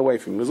taken away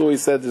from you. There's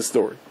always said this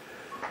story.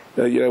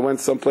 I went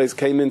someplace,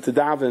 came in to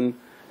daven,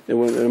 and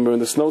we're in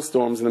the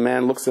snowstorms, and the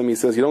man looks at me and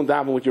says, you don't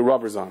daven with your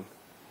rubbers on.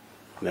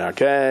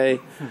 Okay.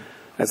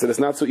 I said, it's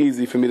not so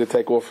easy for me to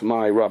take off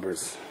my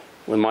rubbers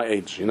when my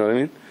age, you know what I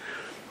mean?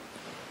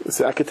 I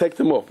said, I could take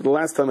them off. But the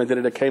last time I did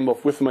it, I came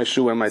off with my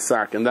shoe and my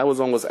sock, and that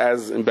was almost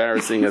as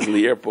embarrassing as in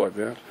the airport.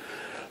 Yeah?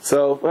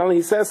 So, well,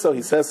 he says so.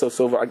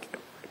 So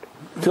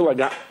until I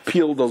got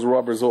peeled those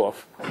rubbers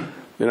off.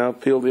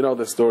 Peeled,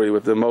 the story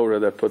with the Mora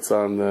that puts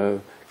on the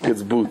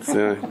kids' boots.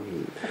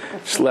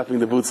 Schlepping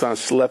the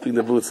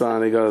boots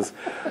on. He goes,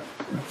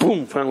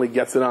 boom, finally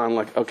gets it on.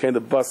 Okay, the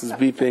bus is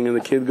beeping, and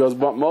the kid goes,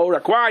 but Mora,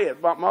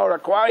 quiet,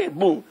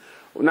 boom.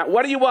 Now,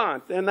 what do you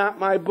want? They're not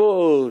my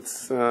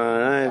boots.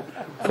 Right.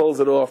 Pulls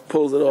it off,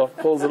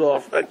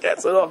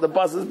 gets it off. The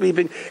bus is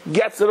beeping,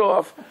 gets it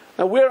off.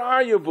 Now, where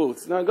are your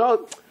boots? Now,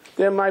 go.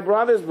 They're my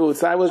brother's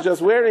boots. I was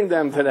just wearing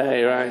them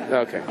today, right?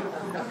 Okay.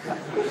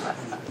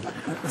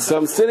 So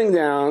I'm sitting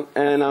down,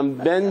 and I'm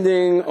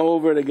bending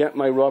over to get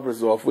my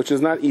rubbers off, which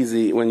is not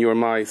easy when you're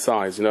my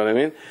size, you know what I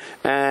mean?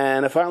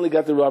 And I finally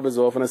got the rubbers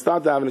off, and I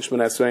started davening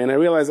Shemon Esrei, and I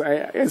realized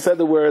I said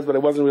the words, but I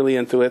wasn't really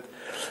into it.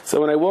 So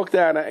when I walked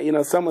out,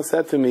 someone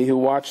said to me who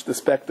watched the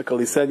spectacle,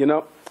 he said,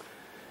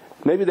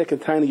 maybe the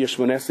Ketana your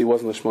Shemon Esrei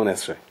wasn't a Shemon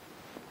Esrei.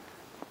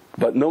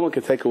 But no one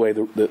can take away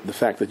the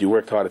fact that you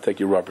worked hard to take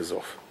your rubbers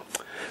off.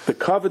 The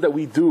cover that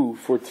we do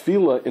for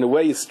tefillah, in a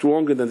way, is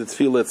stronger than the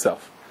tefillah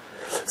itself.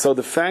 So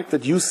the fact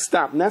that you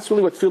stop, and that's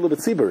really what tefillah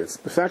b'tzibur is.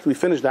 The fact that we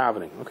finished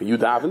davening. Okay, you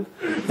davened.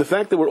 The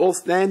fact that we're all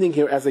standing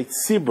here as a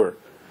tzibur,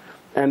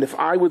 and if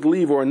I would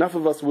leave, or enough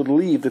of us would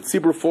leave, the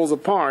tzibur falls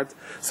apart.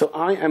 So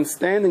I am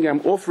standing,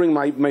 I'm offering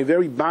my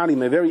very body,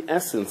 my very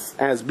essence,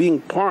 as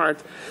being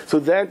part. So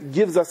that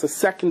gives us a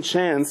second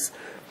chance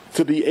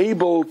to be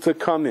able to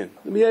come in.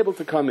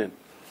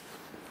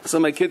 So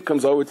my kid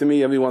comes over to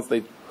me every once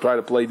they try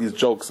to play these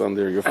jokes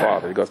under your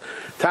father. He goes,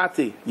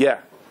 Tati, yeah.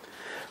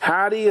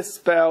 How do you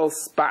spell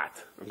spot?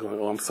 I'm going,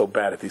 I'm so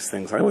bad at these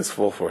things. I always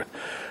fall for it.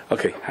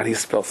 Okay, how do you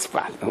spell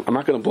spot? I'm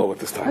not going to blow it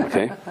this time,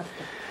 okay?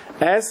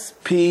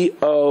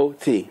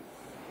 S-P-O-T.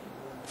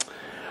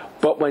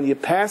 But when you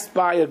pass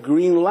by a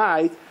green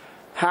light,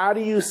 how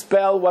do you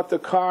spell what the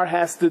car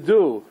has to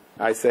do?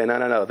 I say,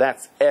 no,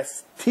 that's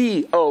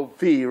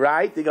S-T-O-P,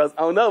 right? He goes,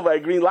 oh no, by a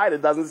green light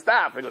it doesn't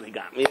stop. I go, he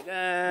got me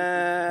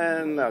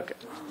again. Okay.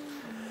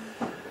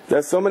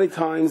 There's so many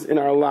times in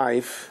our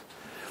life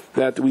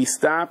that we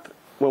stop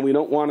when we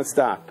don't want to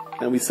stop.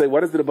 And we say,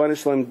 what is the Rebbeinu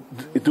Shalom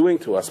doing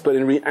to us? But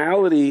in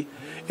reality,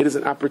 it is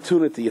an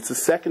opportunity. It's a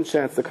second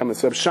chance to come in.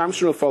 So Reb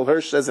Shamshon Rafal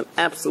Hirsch says an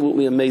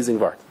absolutely amazing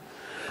word.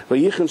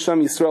 Vayichan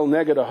Sham Yisrael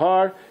neged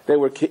ahar, they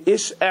were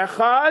ke'ish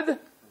echad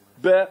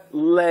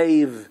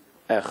be'leiv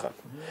echad.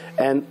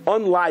 And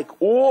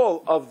unlike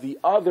all of the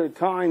other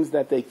times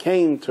that they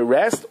came to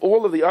rest,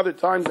 all of the other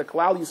times that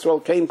Klal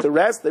Yisrael came to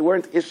rest, they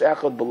weren't ish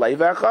echad be'leiv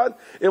echad.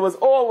 It was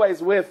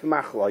always with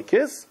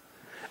machlokes.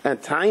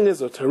 and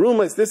tainis or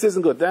terumas, this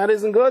isn't good, that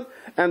isn't good.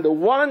 And the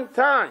one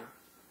time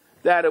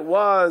that it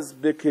was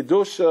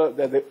b'kedusha,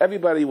 that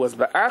everybody was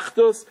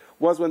ba'achdus,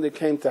 was when they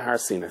came to Har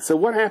Sinai. So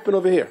what happened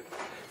over here?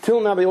 Till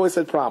now they always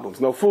had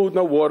problems. No food,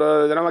 no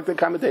water, they don't like the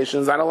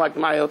accommodations, I don't like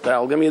my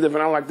hotel, give me a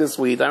different, I don't like this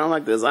suite, I don't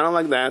like this, I don't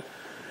like that.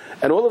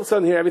 And all of a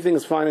sudden here everything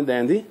is fine and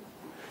dandy.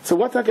 So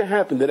what can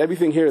happen that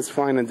everything here is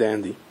fine and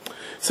dandy?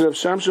 So Rav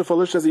Shamsha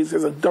Falush says, he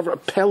says a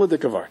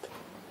peladik of art.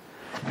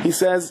 He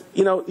says,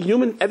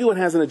 everyone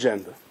has an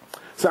agenda.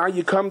 So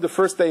you come the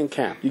first day in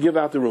camp, you give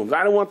out the rooms.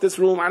 I don't want this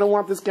room, I don't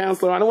want this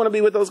counselor, I don't want to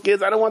be with those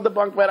kids, I don't want the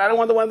bunk bed, I don't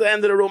want the one at the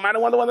end of the room, I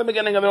don't want the one at the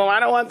beginning of the room, I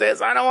don't want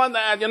this, I don't want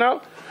that,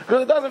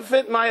 because it doesn't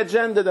fit my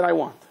agenda that I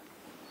want.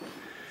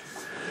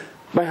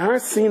 By Har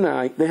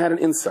Sinai, they had an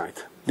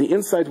insight. The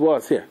insight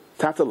was, here,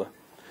 Tatala,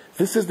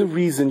 this is the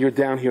reason you're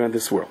down here in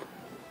this world.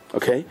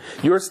 Okay?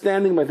 You're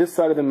standing by this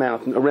side of the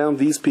mountain around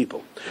these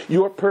people.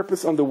 Your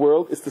purpose on the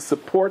world is to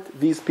support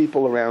these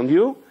people around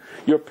you.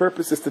 Your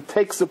purpose is to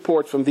take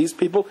support from these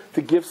people,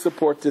 to give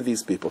support to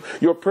these people.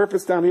 Your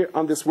purpose down here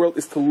on this world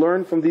is to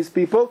learn from these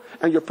people,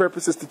 and your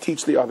purpose is to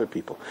teach the other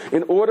people.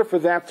 In order for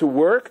that to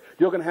work,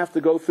 you're going to have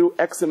to go through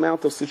X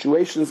amount of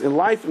situations in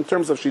life, in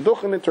terms of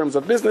shidduchim, in terms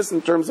of business,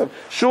 in terms of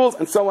shuls,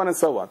 and so on and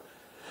so on.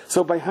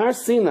 So by Har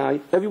Sinai,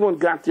 everyone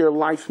got their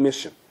life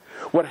mission.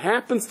 What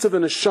happens to the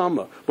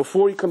neshama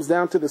before he comes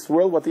down to this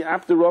world, what the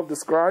Abderov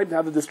described,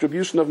 how the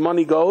distribution of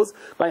money goes,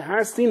 by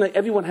Har Sinai,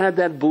 everyone had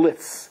that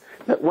blitz.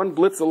 That one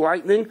blitz of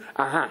lightning,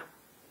 aha.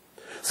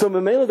 So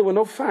Mamela, there were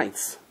no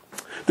fights.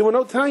 There were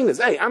no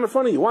tainas. Hey, I'm in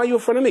front of you. Why are you in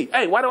front of me?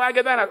 Hey, why do I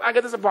get that? I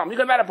get this apartment. You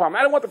get that apartment.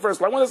 I don't want the first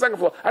floor. I want the second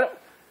floor.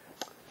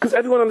 Because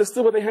everyone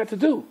understood what they had to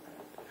do.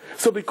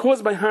 So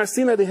because by Har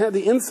Sinai they had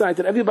the insight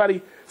that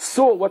everybody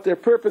saw what their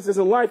purpose is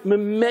in life,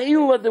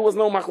 Mamela, there was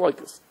no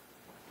machlokas.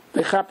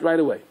 They chapped right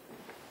away.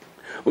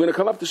 We're going to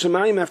come up to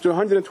Shemayim after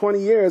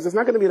 120 years. It's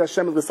not going to be that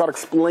Hashem is going to start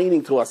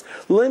explaining to us.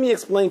 Let me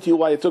explain to you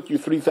why it took you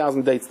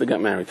 3,000 dates to get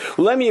married.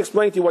 Let me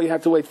explain to you why you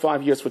had to wait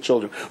 5 years for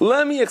children.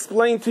 Let me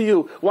explain to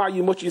you why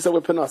you much yourself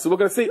with Panas. So we're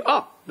going to see,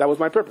 that was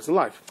my purpose in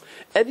life.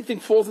 Everything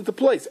falls into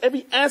place.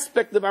 Every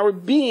aspect of our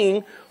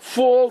being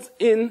falls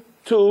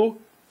into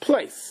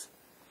place.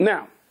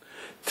 Now,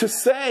 to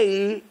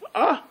say,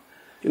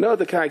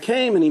 the guy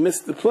came and he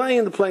missed the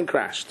plane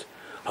crashed.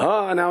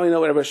 Now we know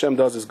whatever Hashem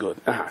does is good.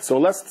 So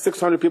unless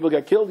 600 people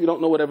get killed, you don't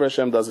know whatever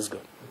Hashem does is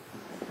good.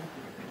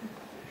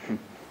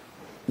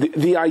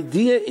 The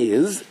idea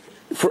is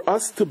for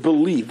us to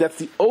believe, that's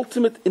the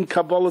ultimate in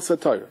Kabbalah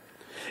Torah.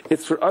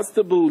 It's for us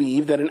to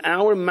believe that in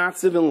our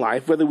matziv in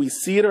life, whether we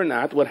see it or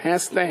not, what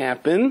has to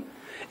happen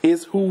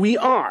is who we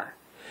are.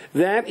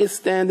 That is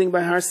standing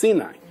by Har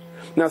Sinai.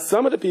 Now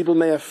some of the people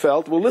may have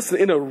felt, well listen,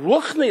 in a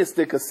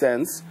ruchniistic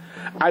sense,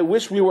 I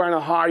wish we were on a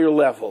higher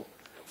level.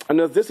 And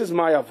this is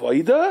my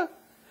avodah,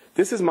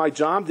 this is my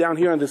job down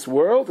here in this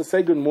world, to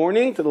say good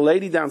morning to the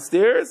lady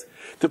downstairs,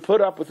 to put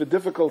up with a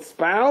difficult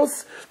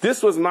spouse.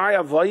 This was my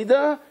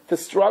avodah, to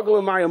struggle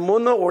with my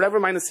amunah, or whatever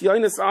my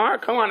nisyonis are.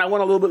 Come on, I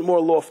want a little bit more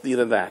lofty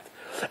than that.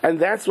 And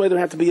that's why there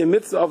had to be a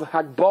mitzvah of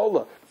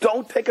Hagbolah.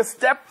 Don't take a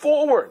step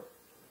forward.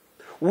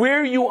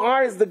 Where you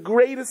are is the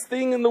greatest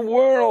thing in the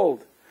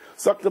world.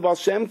 Sakta Baal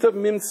Shem Tov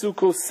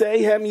Mimtzuko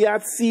Sehem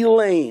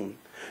Yatzileim.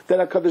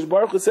 That HaKadosh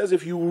Baruch Hu says,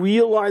 if you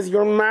realize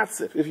your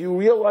matzif, if you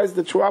realize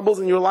the troubles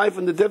in your life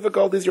and the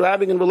difficulties you're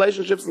having in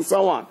relationships and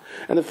so on,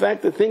 and the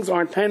fact that things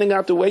aren't panning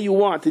out the way you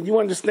want, and you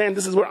understand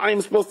this is where I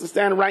am supposed to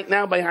stand right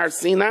now by Har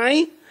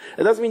Sinai,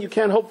 it doesn't mean you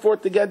can't hope for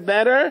it to get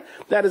better.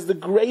 That is the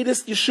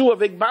greatest Yeshua,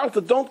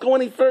 Vegbalta. Don't go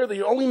any further.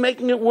 You're only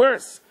making it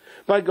worse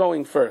by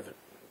going further.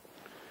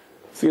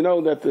 So you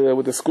know that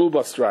with the school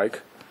bus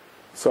strike,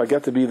 so I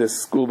get to be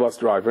this school bus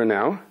driver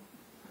now.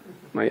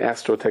 My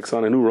Astro takes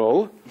on a new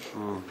role.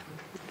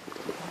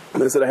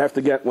 They said I have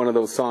to get one of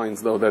those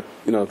signs, though, that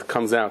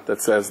comes out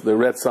that says, the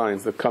red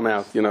signs that come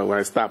out, when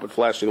I stop with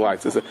flashing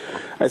lights.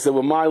 I said,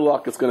 well, my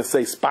luck, it's going to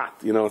say spot,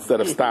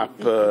 instead of stop.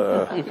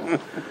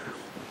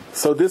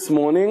 So this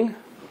morning,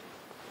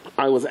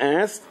 I was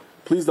asked,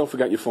 please don't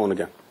forget your phone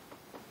again.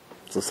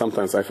 So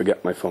sometimes I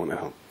forget my phone at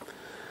home.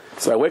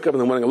 So I wake up in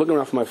the morning, I look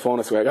around for my phone,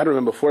 I say, I got to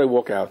remember before I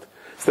walk out,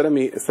 instead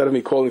of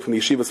me calling from the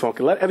yeshiva's phone,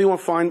 let everyone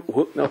find,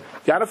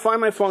 got to find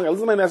my phone, I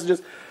listen to my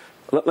messages.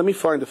 Let me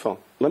find the phone.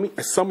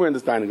 Somewhere in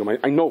this dining room.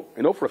 I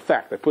know for a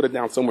fact. I put it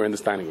down somewhere in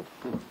this dining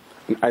room.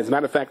 As a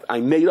matter of fact, I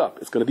made up.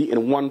 It's going to be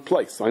in one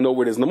place. So I know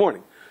where it is in the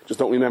morning. Just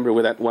don't remember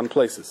where that one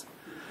place is.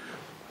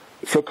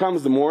 So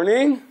comes the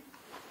morning,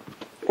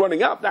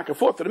 running up, back and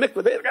forth to the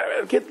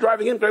mikveh. Kids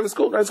driving in, driving to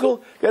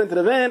school, get into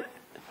the van.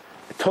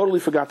 I totally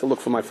forgot to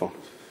look for my phone.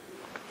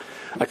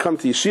 I come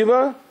to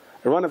yeshiva.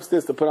 I run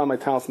upstairs to put on my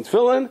towels and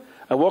tefillin.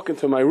 I walk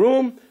into my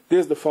room.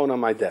 There's the phone on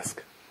my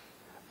desk.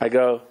 I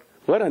go,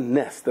 what a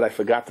nest that I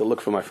forgot to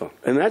look for my phone.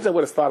 Imagine I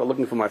would have started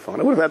looking for my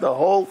phone. I would have had the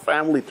whole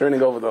family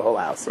turning over the whole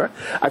house, right?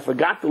 I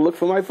forgot to look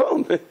for my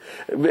phone.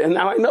 And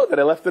now I know that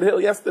I left it here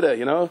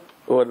yesterday, or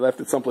I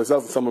left it someplace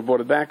else and someone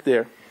brought it back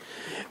there.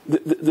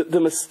 The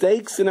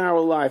mistakes in our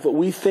life, what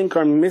we think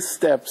are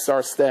missteps,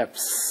 are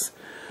steps.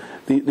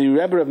 The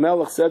Rebbe of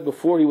Melech said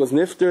before he was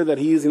nifter that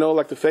he's,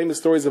 like the famous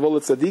stories of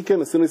Olet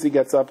Tzadikim, as soon as he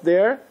gets up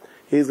there,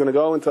 he's going to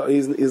go into,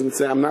 he's going to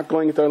say, I'm not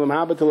going into Olam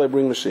Haba till I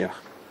bring Mashiach.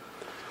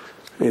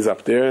 He's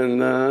up there and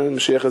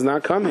Mashiach is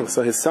not coming.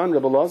 So his son,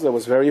 Rabbi Lazar,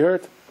 was very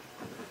hurt.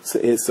 So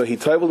he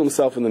toiveled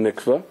himself in the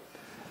mikveh,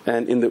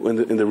 and in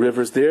the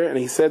rivers there, and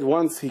he said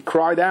once, he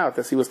cried out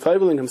as he was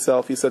toiveling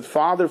himself, he said,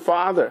 Father,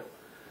 Father,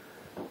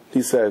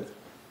 he said,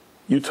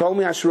 you told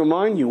me I should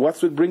remind you,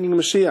 what's with bringing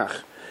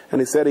Mashiach? And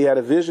he said he had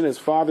a vision, his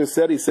father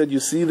said, you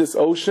see this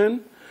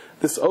ocean?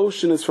 This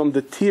ocean is from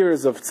the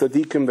tears of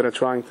tzaddikim that are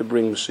trying to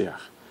bring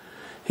Mashiach.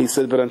 He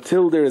said, but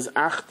until there is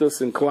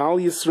achdus in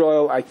Klal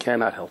Yisrael, I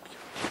cannot help you.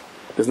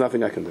 There's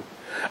nothing I can do.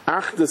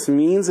 Achdus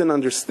means an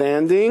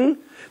understanding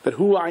that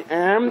who I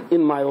am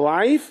in my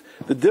life,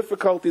 the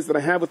difficulties that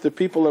I have with the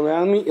people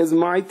around me is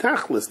my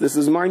tachlis. This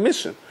is my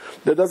mission.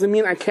 That doesn't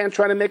mean I can't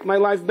try to make my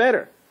life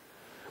better.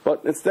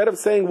 But instead of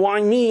saying,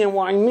 why me,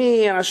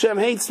 and Hashem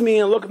hates me,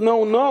 and look,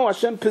 no,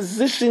 Hashem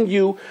positioned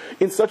you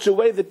in such a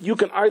way that you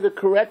can either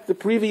correct the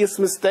previous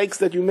mistakes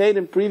that you made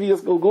in previous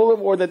Gulgulim,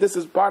 or that this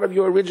is part of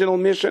your original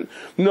mission.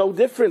 No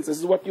difference. This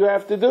is what you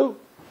have to do.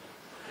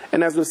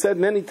 And as we've said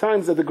many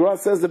times, that the Gra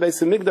says the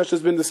Beis HaMikdash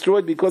has been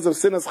destroyed because of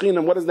sinas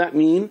chinam. What does that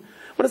mean?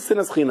 What does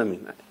sinas chinam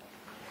mean?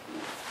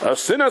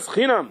 Sinas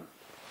chinam,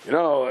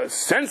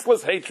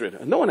 senseless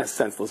hatred. No one has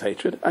senseless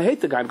hatred. I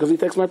hate the guy because he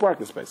takes my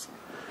parking space.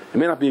 It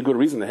may not be a good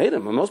reason to hate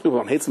him, but most people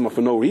don't hate someone for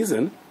no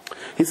reason.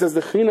 He says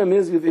the chinam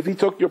is, if he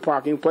took your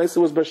parking place, it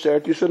was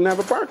bashert, you shouldn't have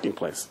a parking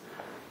place.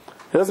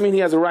 It doesn't mean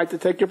he has a right to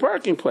take your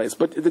parking place,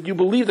 but that you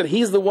believe that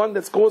he's the one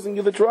that's causing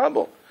you the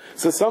trouble.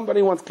 So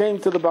somebody once came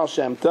to the Baal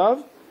Shem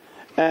Tov,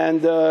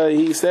 and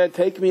he said,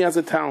 take me as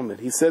a Talmud.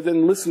 He said,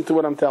 then listen to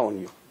what I'm telling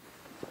you.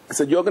 He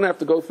said, you're going to have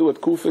to go through a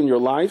kufa in your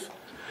life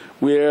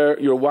where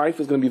your wife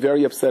is going to be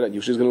very upset at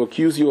you. She's going to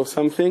accuse you of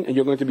something, and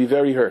you're going to be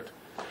very hurt.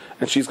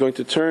 And she's going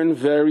to turn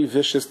very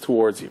vicious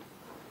towards you.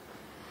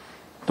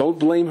 Don't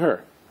blame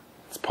her.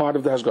 It's part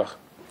of the hashgach.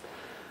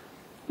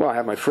 Well, I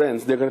have my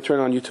friends, they're going to turn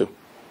on you too.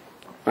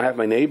 I have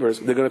my neighbors,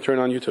 they're going to turn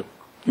on you too.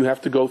 You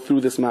have to go through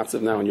this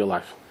matzav now in your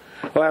life.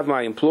 Well, I have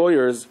my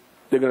employers,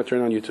 they're going to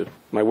turn on you too.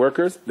 My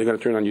workers, they're going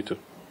to turn on you too.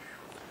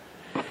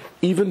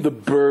 Even the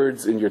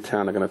birds in your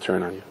town are going to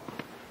turn on you.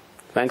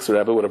 Thanks,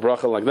 Rabbi, with a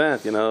bracha like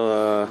that,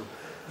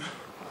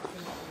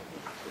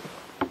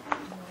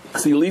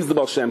 So he leaves the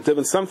Baal Shem Tov,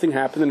 and something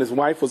happened, and his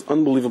wife was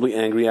unbelievably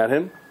angry at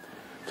him,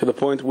 to the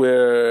point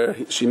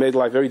where she made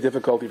life very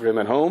difficult for him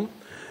at home.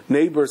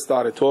 Neighbors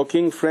started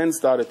talking, friends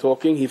started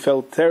talking. He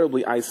felt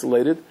terribly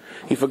isolated.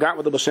 He forgot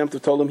what the Baal Shem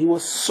Tov told him. He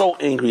was so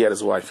angry at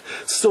his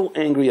wife, so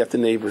angry at the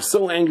neighbors,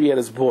 so angry at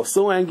his boss,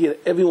 so angry at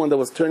everyone that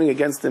was turning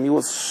against him. He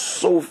was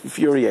so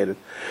infuriated,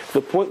 to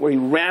the point where he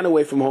ran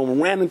away from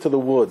home, ran into the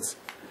woods.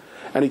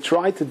 And he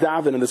tried to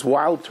daven, and this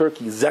wild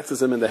turkey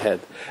zetzes him in the head.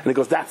 And he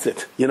goes, that's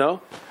it,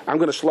 I'm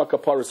going to shluk a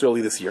paras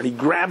early this year. And he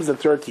grabs the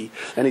turkey,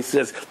 and he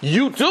says,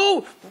 you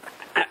too?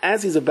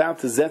 As he's about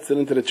to zetz it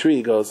into the tree,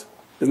 he goes,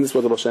 isn't this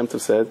what the Baal Shem Tov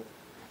said?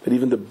 That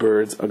even the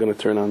birds are going to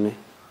turn on me.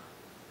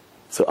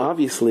 So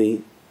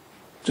obviously,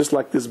 just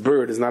like this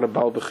bird is not a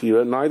Baal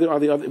Bechira, neither are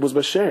the other. It was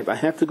Bashert. I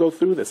had to go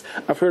through this.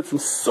 I've heard from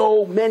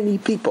so many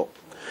people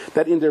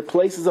that in their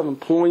places of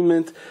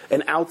employment,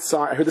 an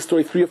outsider, I heard the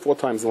story 3 or 4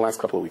 times in the last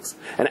couple of weeks,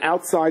 an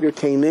outsider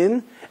came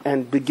in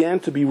and began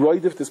to be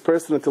roidif this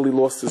person until he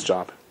lost his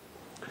job.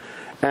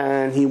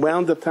 And he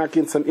wound up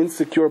taking some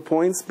insecure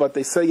points, but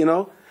they say,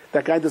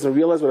 that guy doesn't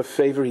realize what a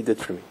favor he did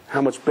for me.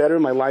 How much better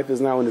my life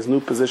is now in his new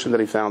position that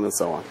he found, and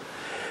so on.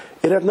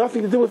 It had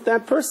nothing to do with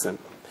that person.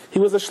 He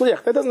was a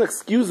shliach. That doesn't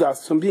excuse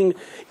us from being,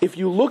 if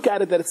you look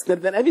at it, that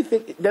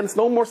it's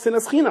no more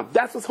sinas chinam.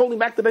 That's what's holding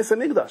back the Beis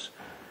HaMikdash.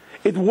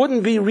 It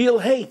wouldn't be real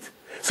hate.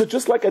 So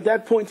just like at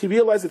that point he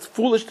realized it's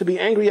foolish to be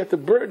angry at the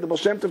bird, the Baal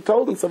Shem Tov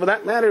told him, so for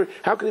that matter,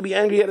 how could he be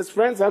angry at his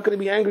friends? How could he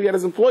be angry at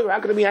his employer? How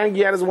could he be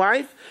angry at his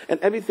wife? And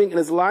everything in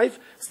his life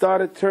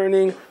started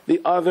turning the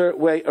other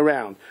way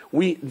around.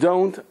 We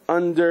don't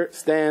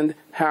understand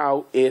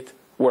how it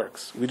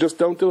works. We just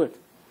don't do it.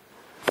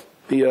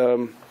 The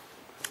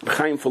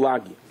Chaim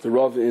Falagi, the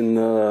Rav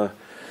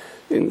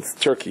in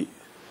Turkey,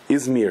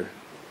 Izmir,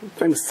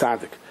 famous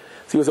tzaddik.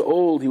 He was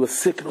old, he was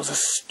sick, it was a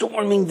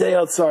storming day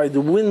outside, the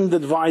wind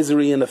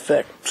advisory in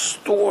effect,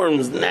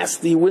 storms,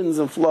 nasty winds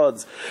and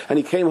floods. And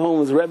he came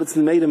home, his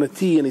Rebbitzin made him a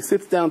tea, and he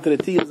sits down to the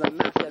tea, and there's a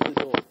knock at the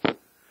door.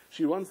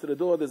 She runs to the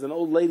door, there's an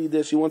old lady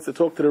there, she wants to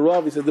talk to the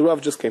Rav. He said, the Rav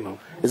just came home.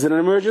 Is it an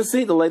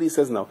emergency? The lady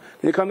says no.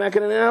 Can you come back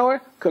in an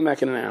hour? Come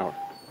back in an hour.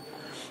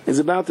 He's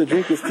about to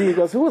drink his tea, he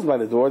goes, who was by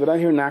the door? Did I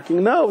hear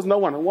knocking? No, it was no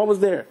one. What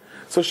was there?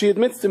 So she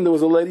admits to him there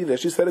was a lady there.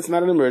 She said it's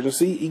not an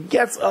emergency. He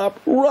gets up,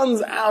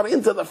 runs out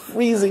into the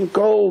freezing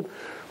cold,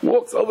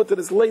 walks over to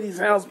this lady's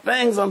house,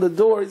 bangs on the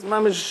door. His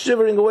mom is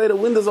shivering away. The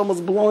wind is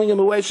almost blowing him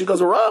away. She goes,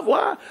 Rav,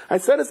 what? I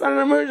said it's not an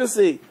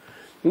emergency.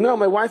 No,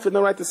 my wife had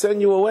no right to send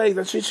you away.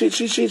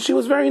 She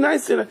was very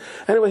nice.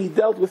 Anyway, he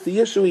dealt with the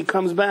issue. He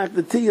comes back.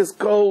 The tea is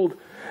cold.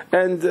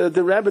 And the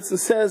Rebbitzin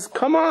says,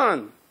 come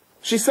on.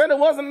 She said it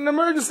wasn't an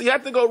emergency. You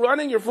have to go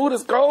running. Your food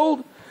is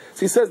cold. So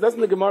he says, doesn't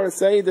the Gemara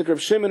say that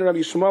Rav Shimon and Rabbi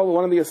Shmuel were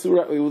one of the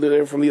Asura,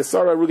 they're from the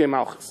Asara Ruge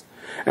Malchus,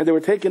 and they were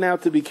taken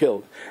out to be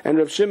killed. And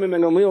Rav Shimon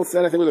and Gamliel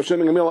said, I think with Rav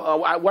Shimon and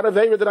Gamliel, what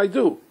avera did I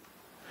do?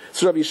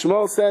 So Rabbi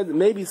Shmuel said,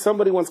 maybe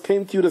somebody once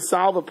came to you to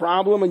solve a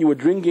problem and you were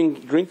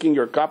drinking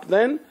your cup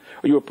then,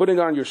 or you were putting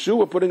on your shoe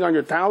or putting on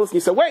your towels, and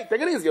you said, wait,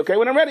 take it easy, okay,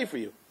 when I'm ready for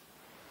you.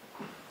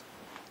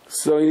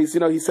 So he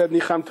said,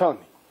 Nicham Tani.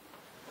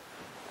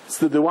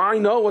 So do I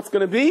know what's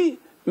going to be?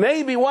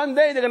 Maybe one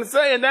day they're going to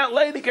say, and that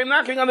lady came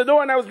knocking on the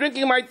door and I was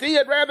drinking my tea,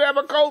 I'd rather have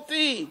a cold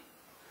tea.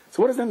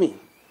 So what does that mean?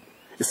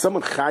 Is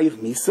someone chayiv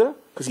misa?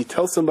 Because you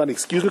tell somebody,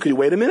 excuse me, could you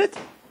wait a minute?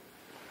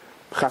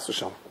 Chas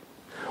v'shalom.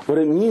 What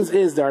it means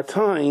is there are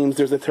times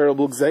there's a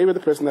terrible gzeira,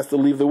 the person has to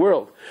leave the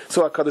world.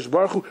 So HaKadosh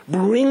Baruch Hu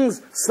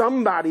brings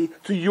somebody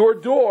to your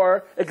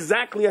door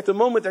exactly at the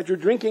moment that you're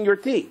drinking your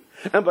tea.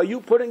 And by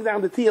you putting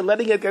down the tea and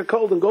letting it get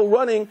cold and go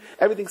running,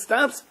 everything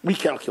stops,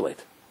 recalculate.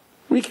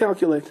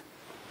 Recalculate.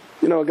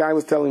 You know, a guy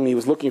was telling me he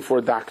was looking for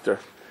a doctor.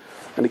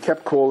 And he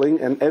kept calling,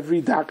 and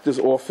every doctor's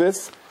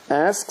office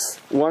asks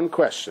one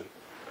question.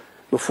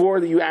 Before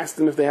you ask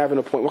them if they have an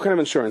appointment, what kind of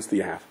insurance do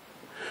you have?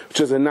 Which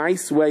is a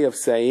nice way of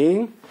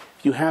saying,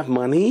 if you have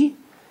money,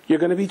 you're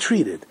going to be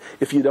treated.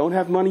 If you don't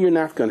have money, you're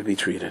not going to be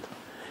treated.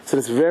 So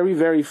it's very,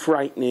 very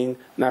frightening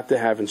not to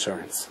have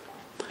insurance.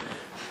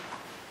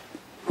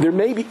 It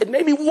may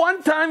be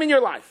one time in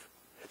your life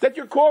that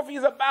your coffee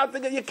is about to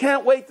get, you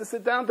can't wait to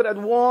sit down to that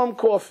warm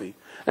coffee.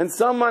 And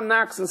someone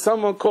knocks and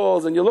someone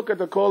calls and you look at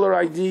the caller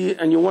ID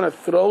and you want to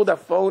throw the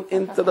phone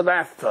into the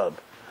bathtub.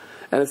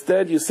 And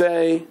instead you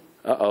say,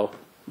 uh-oh,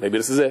 maybe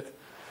this is it.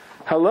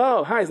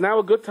 Hello, hi, is now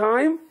a good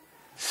time?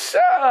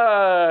 Sure.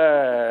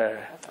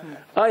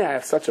 Oh yeah, I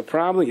have such a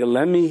problem, you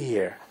let me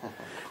hear.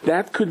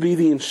 That could be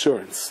the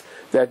insurance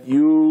that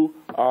you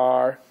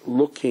are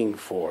looking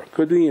for.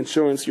 Could be the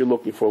insurance you're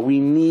looking for. We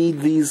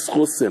need these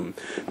chusim.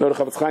 No, the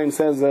Chavetz Chaim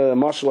says,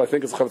 Mashal, I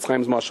think it's Chavetz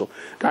Chaim's Mashal.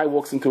 Guy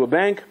walks into a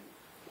bank,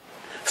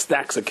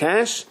 stacks of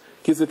cash,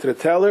 gives it to the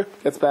teller,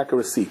 gets back a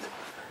receipt.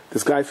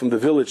 This guy from the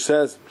village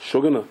says,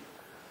 Shugana,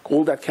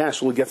 all that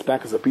cash, all he gets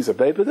back is a piece of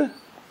paper there?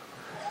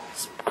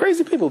 It's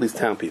crazy people, these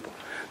town people.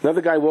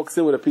 Another guy walks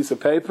in with a piece of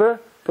paper,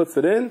 puts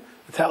it in,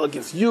 the teller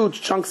gives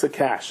huge chunks of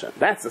cash.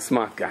 That's a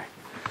smart guy.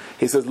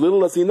 He says, little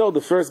does he know, the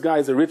first guy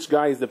is a rich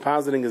guy, he's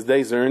depositing his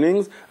day's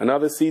earnings,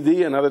 another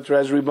CD, another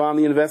treasury bond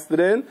he invested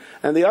in,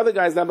 and the other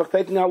guy is now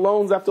taking out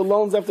loans after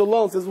loans after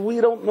loans. Says,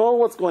 we don't know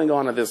what's going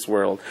on in this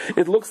world.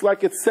 It looks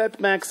like it's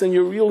setbacks and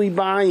you're really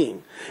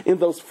buying. In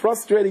those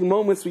frustrating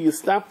moments where you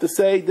stop to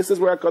say, this is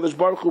where HaKadosh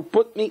Baruch Hu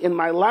put me in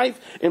my life,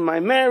 in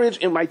my marriage,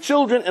 in my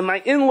children, in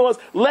my in-laws,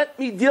 let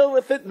me deal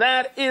with it.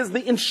 That is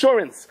the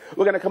insurance.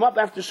 We're going to come up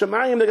after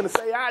Shemayim, they're going to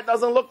say, it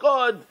doesn't look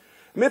good.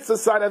 Mitzvah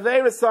side,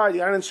 Avera side,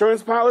 you got an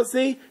insurance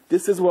policy?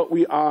 This is what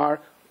we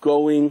are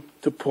going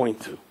to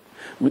point to.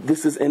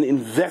 This is an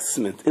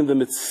investment in the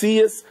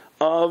Metzias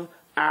of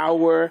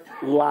our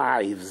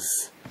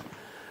lives.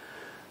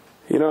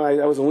 You know,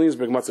 I was in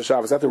Williamsburg, Matzah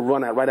Shabbos. I had to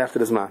run out right after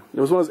this man.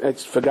 There was one, I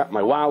just forgot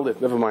my wallet,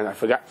 never mind, I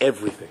forgot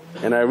everything.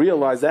 And I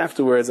realized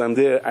afterwards, I'm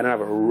there,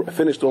 I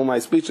finished all my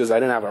speeches, I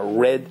didn't have a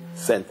red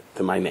cent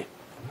to my name.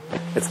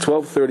 It's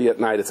 12:30 at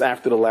night, it's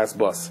after the last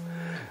bus.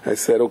 I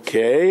said,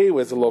 okay,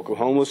 where's the local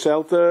homeless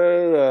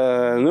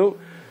shelter? No.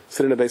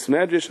 Sit in a base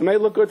medrash. It may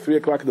look good. 3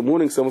 o'clock in the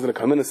morning, someone's going to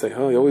come in and say,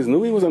 oh, you always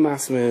knew he was a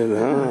masmid.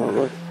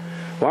 Oh,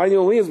 why are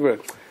you in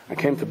Williamsburg? I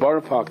came to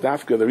Borough Park,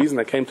 Dafka. The reason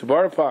I came to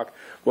Borough Park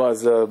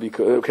was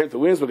because I came to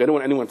Williamsburg. I didn't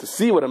want anyone to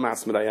see what a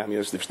masmid I am.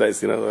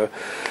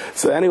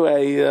 So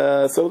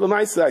anyway, so the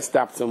nice I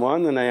stopped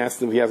someone and I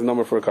asked him if he has a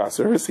number for a car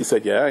service. He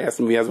said, yeah. I asked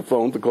him if he has a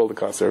phone to call the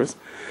car service.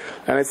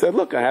 And I said,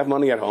 look, I have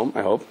money at home,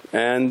 I hope.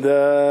 And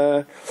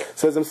so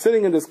as I'm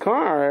sitting in this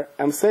car,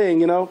 I'm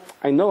saying,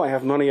 I know I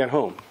have money at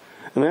home.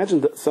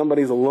 Imagine that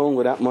somebody's alone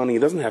without money,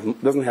 doesn't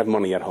have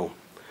money at home.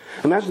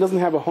 Imagine doesn't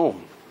have a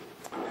home.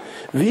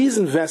 These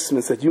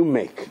investments that you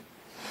make,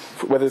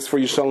 whether it's for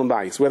your shalom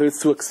bayis, whether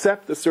it's to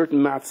accept a certain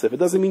matzah, it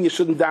doesn't mean you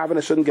shouldn't daven,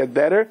 it shouldn't get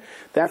better.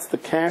 That's the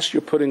cash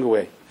you're putting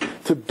away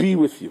to be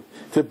with you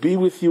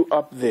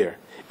up there.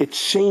 It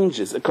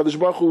changes. HaKadosh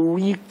Baruch Hu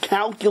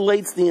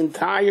recalculates the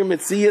entire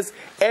Metzias.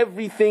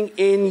 Everything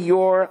in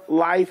your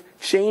life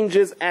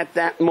changes at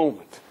that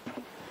moment.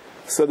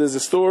 So there's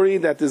a story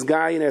that this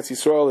guy in Eretz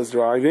Yisrael is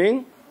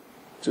driving,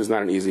 which is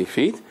not an easy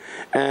feat,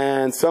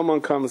 and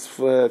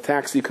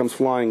taxi comes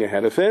flying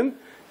ahead of him.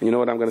 And you know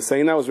what I'm going to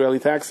say now? Israeli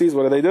taxis,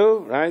 what do?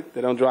 Right?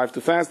 They don't drive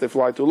too fast, they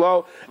fly too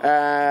low,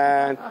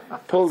 and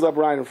pulls up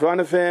right in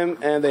front of him,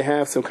 and they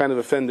have some kind of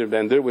a fender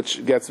bender,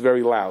 which gets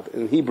very loud.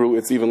 In Hebrew,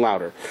 it's even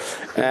louder.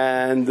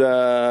 And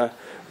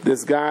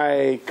this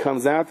guy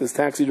comes out, this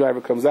taxi driver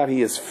comes out,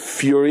 he is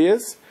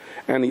furious,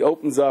 and he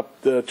opens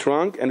up the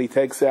trunk, and he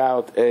takes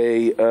out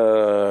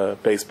a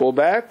baseball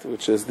bat,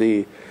 which is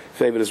the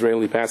favorite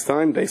Israeli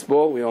pastime,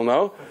 baseball, we all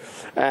know.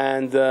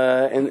 And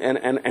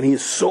he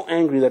is so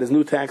angry that his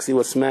new taxi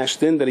was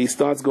smashed in that he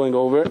starts going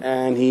over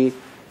and he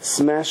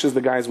smashes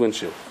the guy's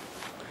windshield.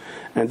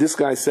 And this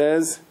guy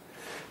says,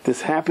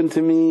 this happened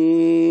to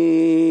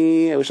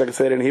me. I wish I could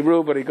say it in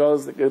Hebrew, but he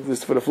goes,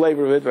 just for the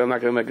flavor of it, but I'm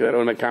not going to make, I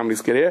don't make comedy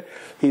skit here.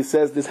 He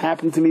says, this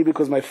happened to me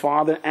because my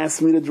father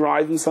asked me to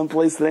drive him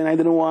someplace today and I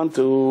didn't want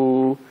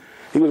to.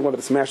 He was one of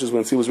the smashers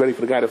once. He was ready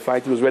for the guy to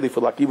fight. He was ready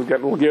for, like, he was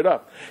getting all geared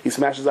up. He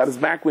smashes out his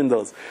back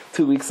windows.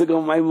 2 weeks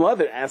ago, my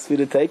mother asked me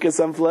to take her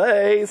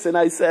someplace, and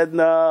I said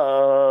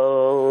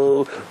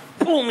no.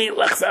 Boom, he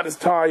lets out his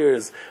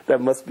tires. That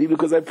must be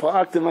because I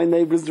parked in my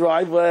neighbor's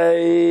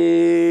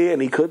driveway,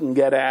 and he couldn't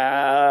get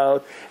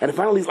out. And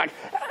finally, he's like,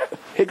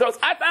 he goes,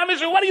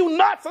 Atamishu, what are you,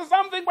 nuts or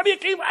something? What do you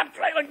keep,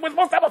 like, we're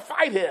supposed to have a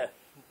fight here.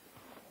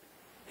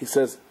 He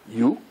says,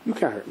 you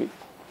can't hurt me.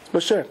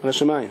 Basher,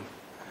 Hashemayim.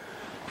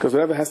 Because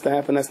whatever has to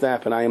happen, has to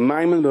happen. I am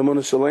Maiman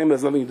B'Amunah Shalem,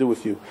 has nothing to do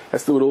with you.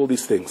 Has to do with all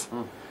these things.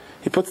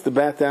 He puts the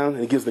bat down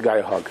and he gives the guy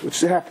a hug,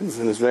 which happens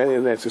in Israeli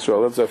and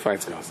Israel. That's how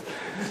fights goes.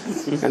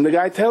 And the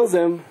guy tells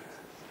him,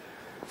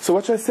 so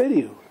what should I say to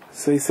you?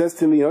 So he says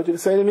to me, you know what you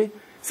say to me?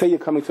 Say you're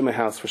coming to my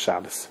house for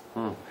Shabbos.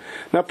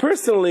 Now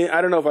personally,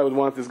 I don't know if I would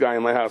want this guy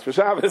in my house for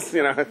Shabbos,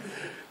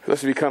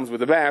 unless he comes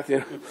with a bath,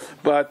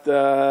 But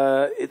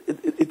there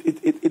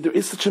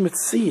is such a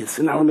metzias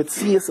in our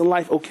metzias in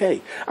life.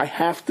 Okay, I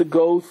have to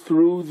go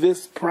through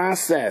this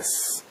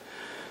process.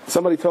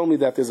 Somebody told me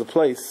that there's a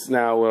place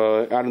now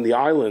out on the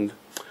island.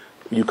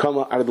 You come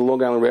out of the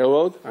Long Island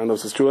Railroad. I don't know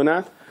if this is true or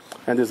not.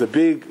 And there's a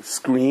big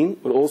screen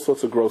with all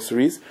sorts of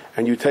groceries.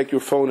 And you take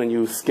your phone and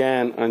you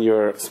scan on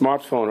your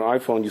smartphone or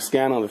iPhone. You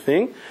scan on the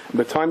thing. And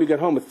by the time you get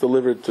home, it's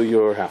delivered to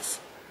your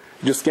house.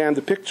 You just scan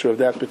the picture of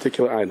that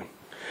particular item.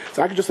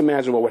 So I can just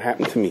imagine what would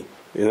happen to me.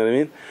 You know what I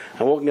mean?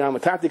 I'm walking down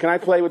with Tati, can I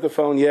play with the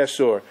phone? Yeah,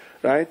 sure.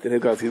 Right? And he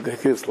goes,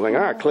 he's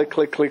like, click,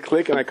 click, click,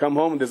 click. And I come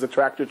home and there's a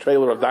tractor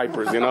trailer of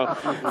diapers, in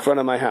front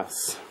of my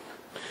house.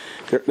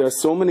 There are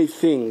so many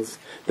things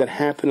that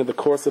happen in the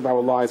course of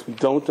our lives. We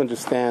don't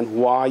understand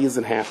why is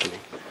it happening.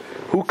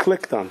 Who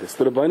clicked on this?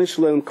 The Rabbi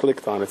Shalom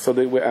clicked on it. So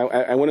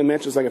I want to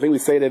mention something. I think we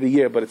say it every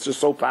year, but it's just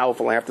so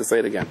powerful I have to say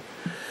it again.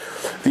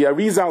 The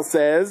Arizal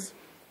says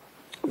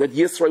that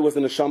Yisro was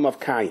the neshama of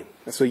Cain.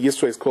 That's why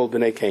Yisro is called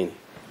B'nai Cain.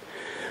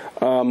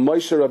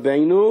 Moshe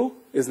Rabbeinu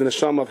is the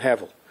neshama of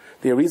Hevel.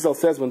 The Arizal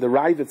says, when the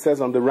Ravid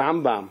says on the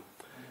Rambam,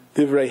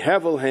 Divrei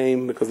Hevel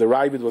Heim, because the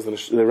Ravid was the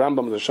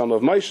Rambam was the neshama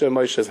of Moshe,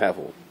 Moshe is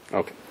Hevel.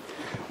 Okay.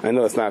 I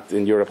know it's not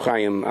in Europe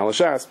Chaim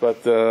Alashas,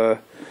 but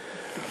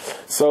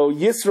so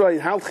Yisro,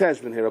 Hal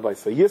Cheshbon here, Rabbi.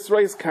 So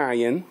Yisro is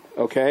Cain,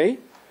 okay?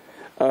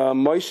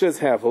 Moshe is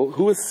Hevel.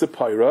 Who is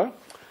Sipora?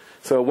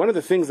 So one of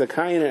the things that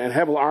Cain and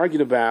Hevel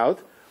argued about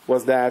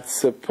was that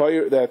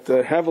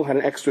Hevel had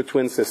an extra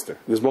twin sister.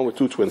 There's one with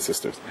two twin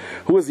sisters.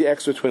 Who is the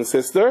extra twin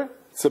sister?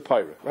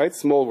 Sipora, right?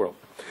 Small world.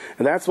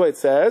 And that's why it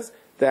says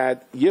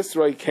that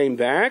Yisro came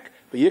back,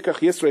 V'yikach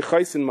Yisro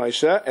chaysin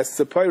Moshe, as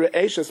Sipora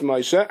Eishes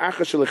Moshe,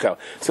 Acha Shelichel.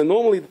 So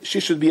normally she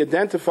should be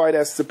identified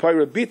as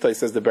Sipora Bita,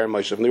 says the Ber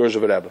Moshe from the Urj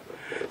of Rebbe.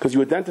 Because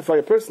you identify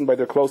a person by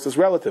their closest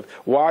relative.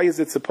 Why is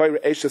it Sipora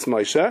Eishes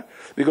Moshe?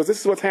 Because this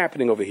is what's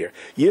happening over here.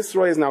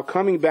 Yisro is now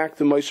coming back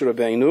to Moshe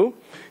Rabbeinu.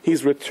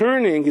 He's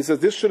returning. He says,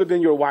 this should have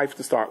been your wife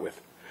to start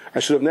with. I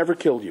should have never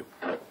killed you.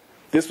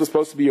 This was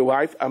supposed to be your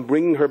wife. I'm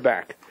bringing her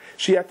back.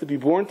 She had to be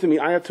born to me.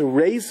 I had to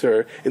raise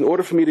her in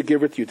order for me to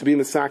give her to you, to be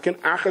Mesaken,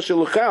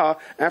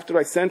 after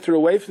I sent her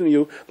away from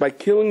you by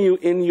killing you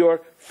in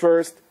your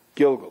first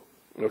Gilgal.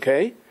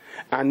 Okay?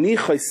 Ani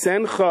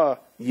chaysencha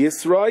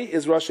Yisroi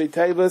is Rashi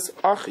Tevis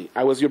Achi.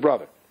 I was your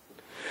brother.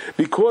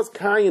 Because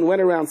Cain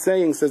went around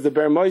saying, says the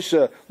Ber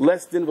Moshe,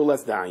 less din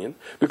less dayan,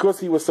 because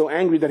he was so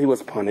angry that he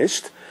was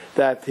punished,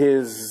 that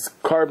his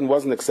carbon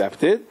wasn't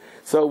accepted.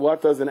 So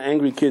what does an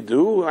angry kid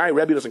do?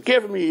 Rabbi doesn't care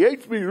for me, he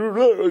hates me,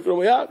 throw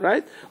me out,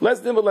 right? Less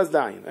din less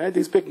dayan. Right?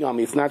 He's picking on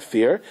me, it's not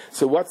fair.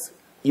 So what's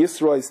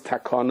Yisro's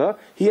takana?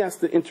 He has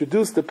to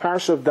introduce the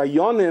Parasha of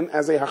Dayanim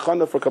as a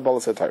hachana for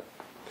Kabbalah Satar.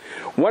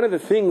 One of the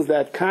things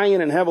that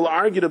Cain and Hevel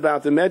argued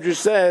about, the Medrash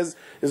says,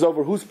 is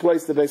over whose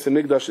place the Beis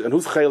HaMikdash and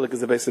whose chelik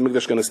is the Beis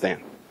HaMikdash going to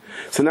stand.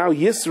 So now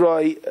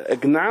Yisro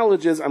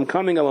acknowledges, I'm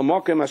coming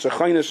alamokim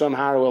ashachayna sham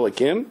haru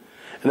elikim,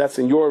 and that's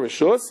in your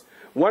rishus.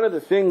 One of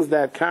the things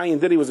that Cain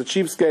did, he was a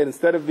cheapskate.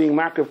 Instead of being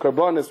makriv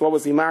karbonis, what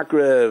was he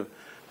makriv?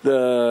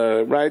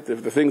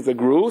 The things that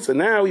grew. So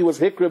now he was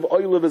hikriv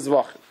oilev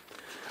zvach.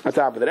 On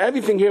top of that,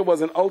 everything here was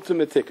an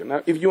ultimate tikkun.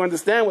 Now, if you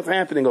understand what's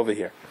happening over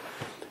here,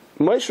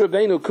 Moshe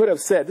Rabbeinu could have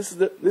said, this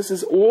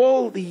is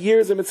all the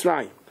years of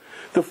Mitzrayim.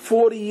 The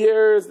 40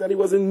 years that he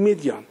was in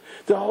Midian.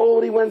 The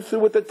whole he went through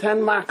with the 10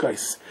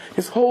 Makkos.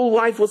 His whole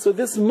life was for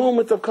this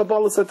moment of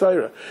Kabbalah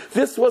Satira.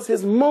 This was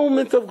his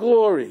moment of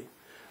glory.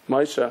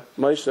 Moshe,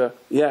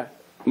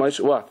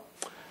 what?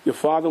 Your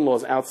father-in-law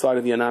is outside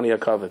of the Ananiya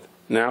covered.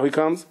 Now he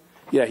comes?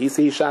 Yeah,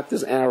 he shot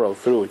this arrow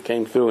through. It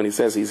came through and he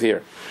says he's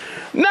here.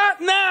 Not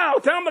now!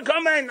 Tell him to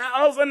come back now.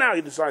 Also now he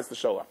decides to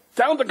show up.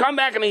 Tell him to come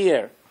back in a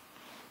year.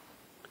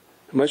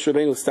 Moshe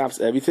Rabbeinu stops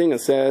everything and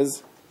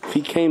says, if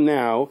he came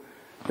now,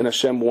 then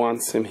Hashem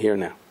wants him here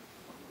now.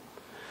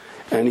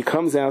 And he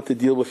comes out to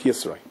deal with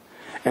Yisro.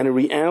 And in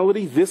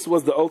reality, this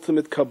was the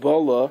ultimate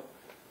Kabbalah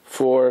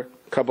for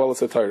Kabbalah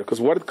Satira. Because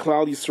what did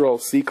Klal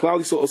Yisrael see? Klal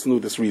Yisrael also knew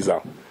this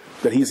Rizal.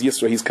 that he's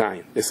Yisro, he's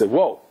Kain. They said,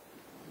 whoa,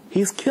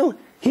 he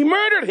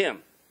murdered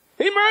him.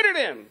 He murdered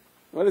him.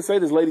 What do they say?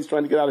 This lady's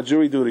trying to get out of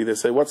jury duty. They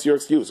say, what's your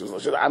excuse? She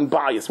said, I'm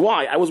biased.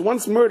 Why? I was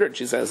once murdered,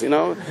 she says, I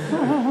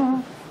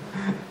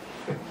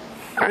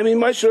mean,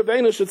 Moshe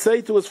Rabbeinu should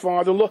say to his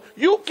father-in-law,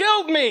 you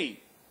killed me.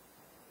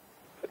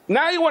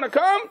 Now you want to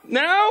come?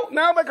 Now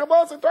my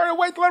Kabbalah Torah,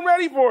 wait till I'm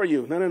ready for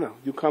you. No.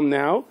 You come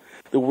now.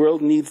 The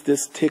world needs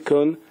this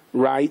tikkun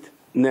right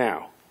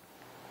now.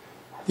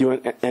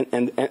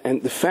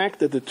 And the fact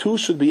that the two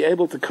should be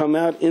able to come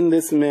out in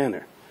this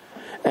manner.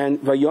 And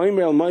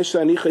Vayomer el Moshe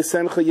ani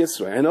chesencha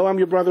Yisro. I know I'm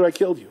your brother, I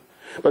killed you.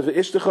 But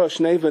v'ishtecha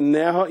shnei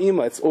v'neha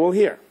ima, it's all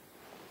here.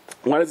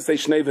 Why does it say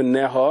shnei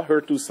v'neha,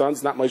 her two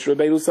sons, not Moshe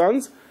Rabbeinu's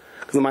sons?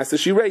 Because the Maisa,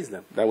 she raised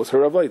them. That was her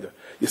avodah.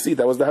 You see,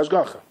 that was the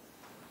hashgacha.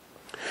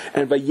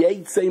 And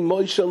vayetze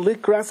Moshe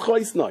likras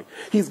choisnoi.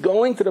 He's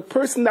going to the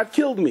person that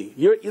killed me.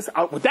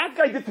 What that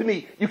guy did to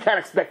me, you can't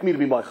expect me to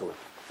be Meichelim.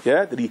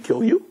 Yeah? Did he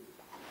kill you?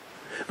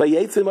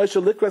 Vayetze Moshe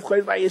likras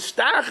choisnoi.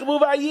 Vayishtachvu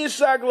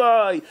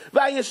vayishagloi.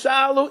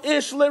 Vayishalu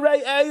ish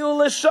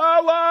l'rei'eu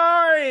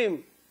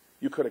l'shalom.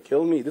 You could have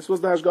killed me. This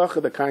was the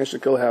hashgacha that Kain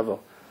should kill Hevel.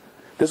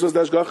 This was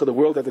the hashgacha. The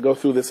world had to go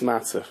through this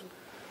matzah.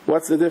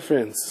 What's the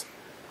difference?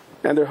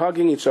 And they're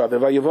hugging each other.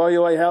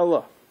 Vayavoyu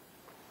ayhela.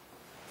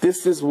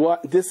 This is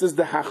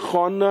the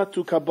hachana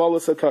to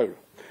Kabbalah Torah.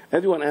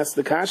 Everyone asks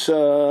the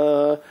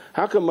kasha,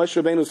 how come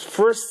Moshe Rabbeinu's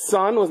first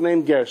son was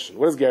named Gershon?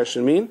 What does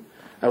Gershon mean?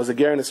 I was a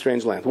ger in a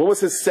strange land. What was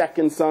his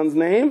second son's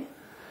name?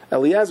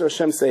 Eliezer,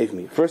 Hashem saved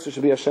me. First it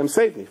should be Hashem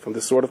saved me from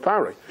the sword of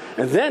Parai.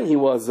 And then he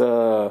was,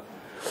 so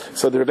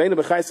the Rabbeinu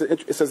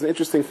Bechai says an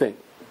interesting thing.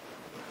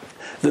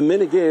 The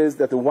minig is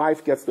that the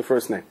wife gets the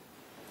first name.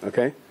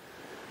 Okay?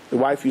 The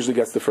wife usually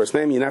gets the first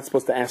name. You're not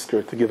supposed to ask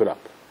her to give it up,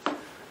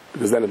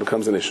 because then it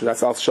becomes an issue.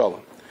 That's al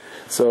shalom.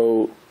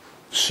 So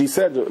she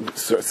said,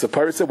 so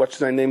Parasha said, what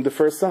should I name the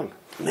first son?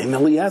 Name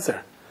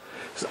Eliezer.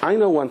 She said, I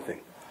know one thing.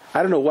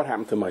 I don't know what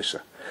happened to Moshe,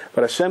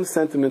 but Hashem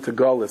sent him into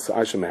Galus, so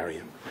I should marry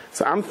him.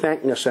 So I'm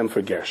thanking Hashem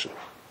for Gershon.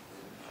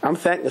 I'm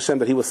thanking Hashem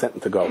that he was sent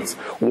into Galus.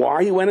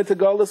 Why he went into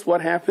Galus?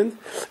 What happened?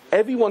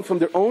 Everyone from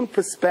their own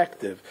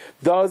perspective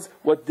does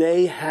what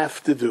they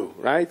have to do,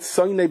 right?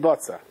 Soine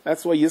batza.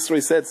 That's why Yisro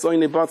said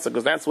Soine batza,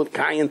 because that's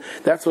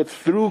what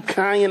threw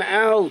Kain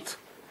out.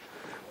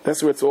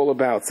 That's what it's all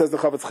about. Says the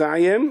Chavetz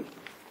Chaim,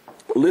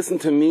 listen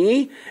to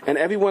me, and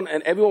everyone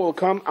will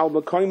come al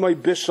b'koymai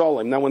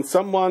bishalom. Now when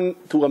someone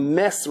to a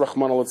mess,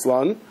 Rahman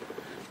al-Itzlan,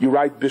 you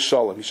write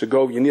bishalom. You should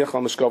go yiniach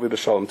al mishkavi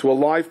bishalom. To a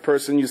live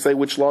person, you say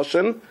which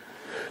lashon?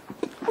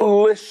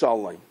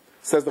 Lishalom.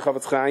 Says the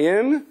Chavetz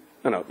Chaim,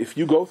 no. If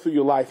you go through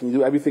your life and you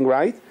do everything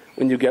right,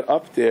 when you get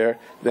up there,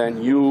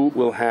 then you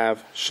will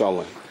have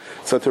shalom.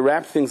 So to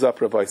wrap things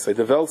up, Rabbi, say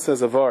the Welt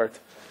says of art,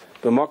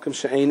 the makom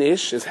she'ein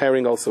ish is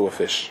herring also a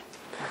fish.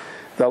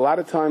 There are a lot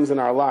of times in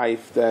our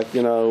life that,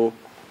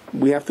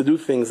 we have to do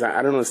things.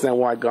 I don't understand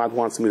why God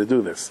wants me to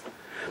do this.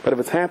 But if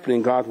it's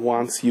happening, God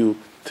wants you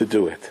to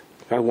do it.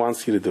 God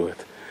wants you to do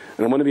it.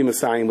 And I'm going to be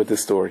messiahing with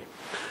this story.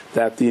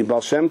 That the Baal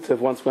Shem Tov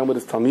once went with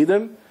his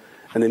Talmidim,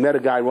 and they met a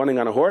guy running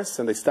on a horse,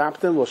 and they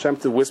stopped him. Baal Shem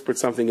Tov whispered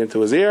something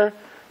into his ear.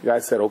 The guy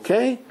said,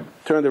 okay,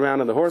 turned around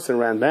on the horse and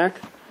ran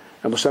back.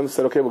 And Baal Shem Tov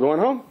said, okay, we're going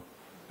home.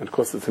 And of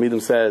course the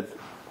Talmidim said,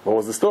 what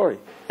was the story?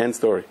 End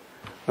story.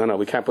 No,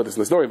 we can't put this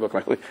in the storybook.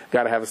 We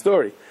got to have a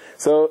story.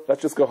 So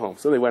let's just go home.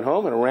 So they went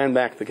home and ran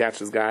back to catch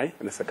this guy.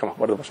 And they said, come on,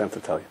 what did Baal Shem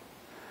Tov tell you?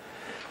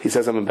 He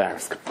says, I'm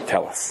embarrassed.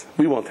 Tell us.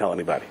 We won't tell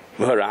anybody.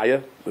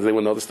 Does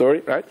anyone know the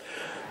story, right?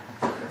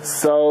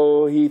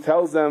 So he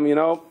tells them,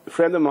 a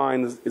friend of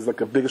mine is like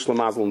the biggest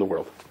lamazel in the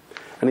world.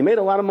 And he made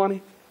a lot of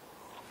money.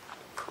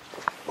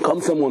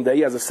 Comes some one day,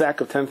 he has a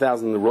sack of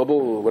 10,000 ruble,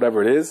 or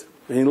whatever it is,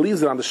 and he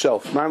leaves it on the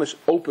shelf, mamish,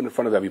 open in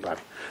front of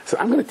everybody. So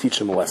I'm going to teach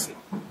him a lesson.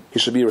 He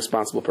should be a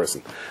responsible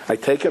person. I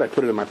take it, I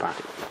put it in my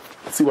pocket.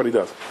 Let's see what he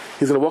does.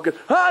 He's going to walk in,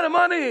 the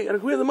money!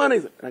 And where's the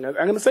money? And I'm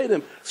going to say to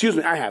him, excuse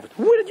me, I have it.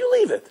 Where did you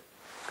leave it?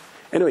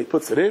 Anyway, he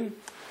puts it in.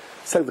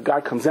 So the guy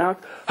comes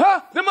out,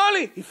 the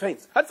money! He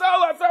faints.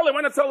 Hatzalah!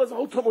 When Hatzalah, there's a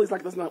whole tumult. He's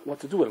like, doesn't know what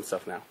to do with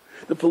himself now.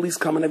 The police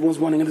come and everyone's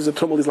running, and there's a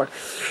tumult. He's like,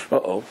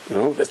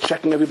 they're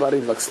checking everybody.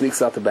 He like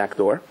sneaks out the back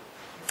door.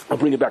 I'll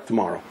bring it back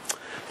tomorrow.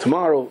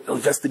 Tomorrow,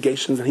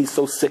 investigations, and he's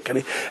so sick,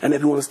 and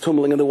everyone is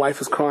tumbling, and the wife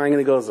is crying, and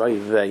he goes,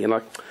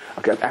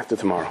 okay, after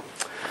tomorrow.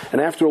 And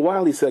after a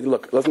while, he said,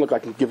 look, it doesn't look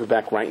like I can give it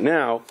back right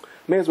now.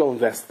 May as well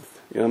invest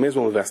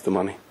the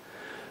money.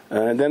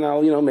 And then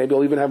maybe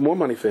I'll even have more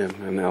money for him.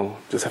 And I'll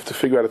just have to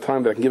figure out a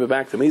time that I can give it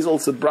back to him. He's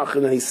also brach,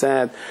 and then he's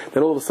sad.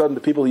 Then all of a sudden,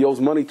 the people he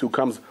owes money to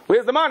comes,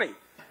 where's the money?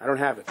 I don't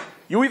have it.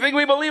 You think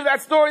we believe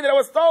that story that it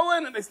was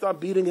stolen? And they start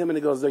beating him, and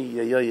he goes,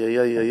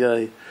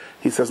 He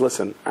says,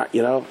 listen, I'm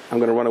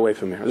going to run away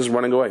from here. I'm just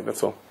running away,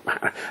 that's all.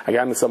 I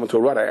got someone to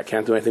a rut. I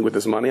can't do anything with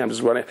this money. I'm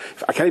just running.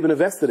 I can't even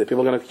invest in it.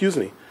 People are going to accuse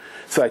me.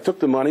 So I took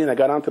the money, and I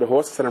got onto the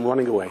horse, and said, I'm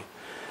running away.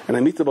 And I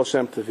meet the Baal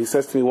Shem Tov. He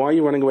says to me, why are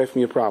you running away from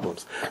your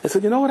problems? I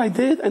said, you know what I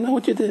did? I know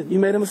what you did. You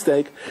made a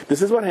mistake.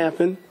 This is what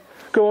happened.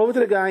 Go over to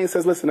the guy and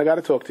says, listen, I got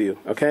to talk to you,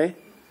 okay?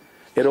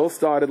 It all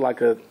started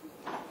like a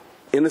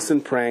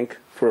innocent prank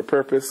for a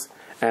purpose,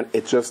 and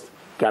it just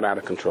got out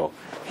of control.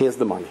 Here's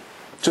the money.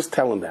 Just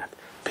tell him that.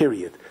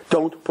 Period.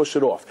 Don't push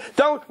it off.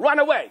 Don't run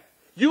away.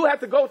 You have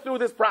to go through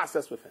this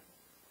process with him.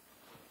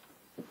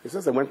 He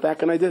says, I went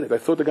back and I did it. I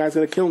thought the guy's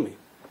going to kill me.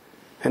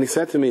 And he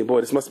said to me,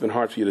 boy, this must have been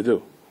hard for you to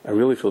do. I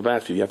really feel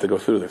bad for you. You have to go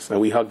through this. And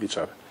we hugged each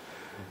other.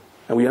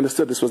 And we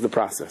understood this was the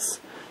process.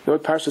 You know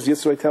what Parasha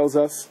Yitro tells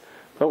us?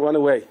 Don't run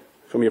away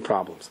from your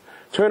problems.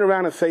 Turn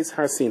around and face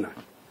Har Sinai.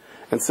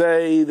 And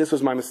say, this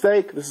was my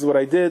mistake. This is what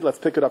I did. Let's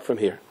pick it up from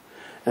here.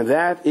 And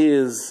that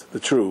is the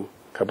true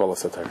Kabbalah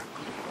Satire.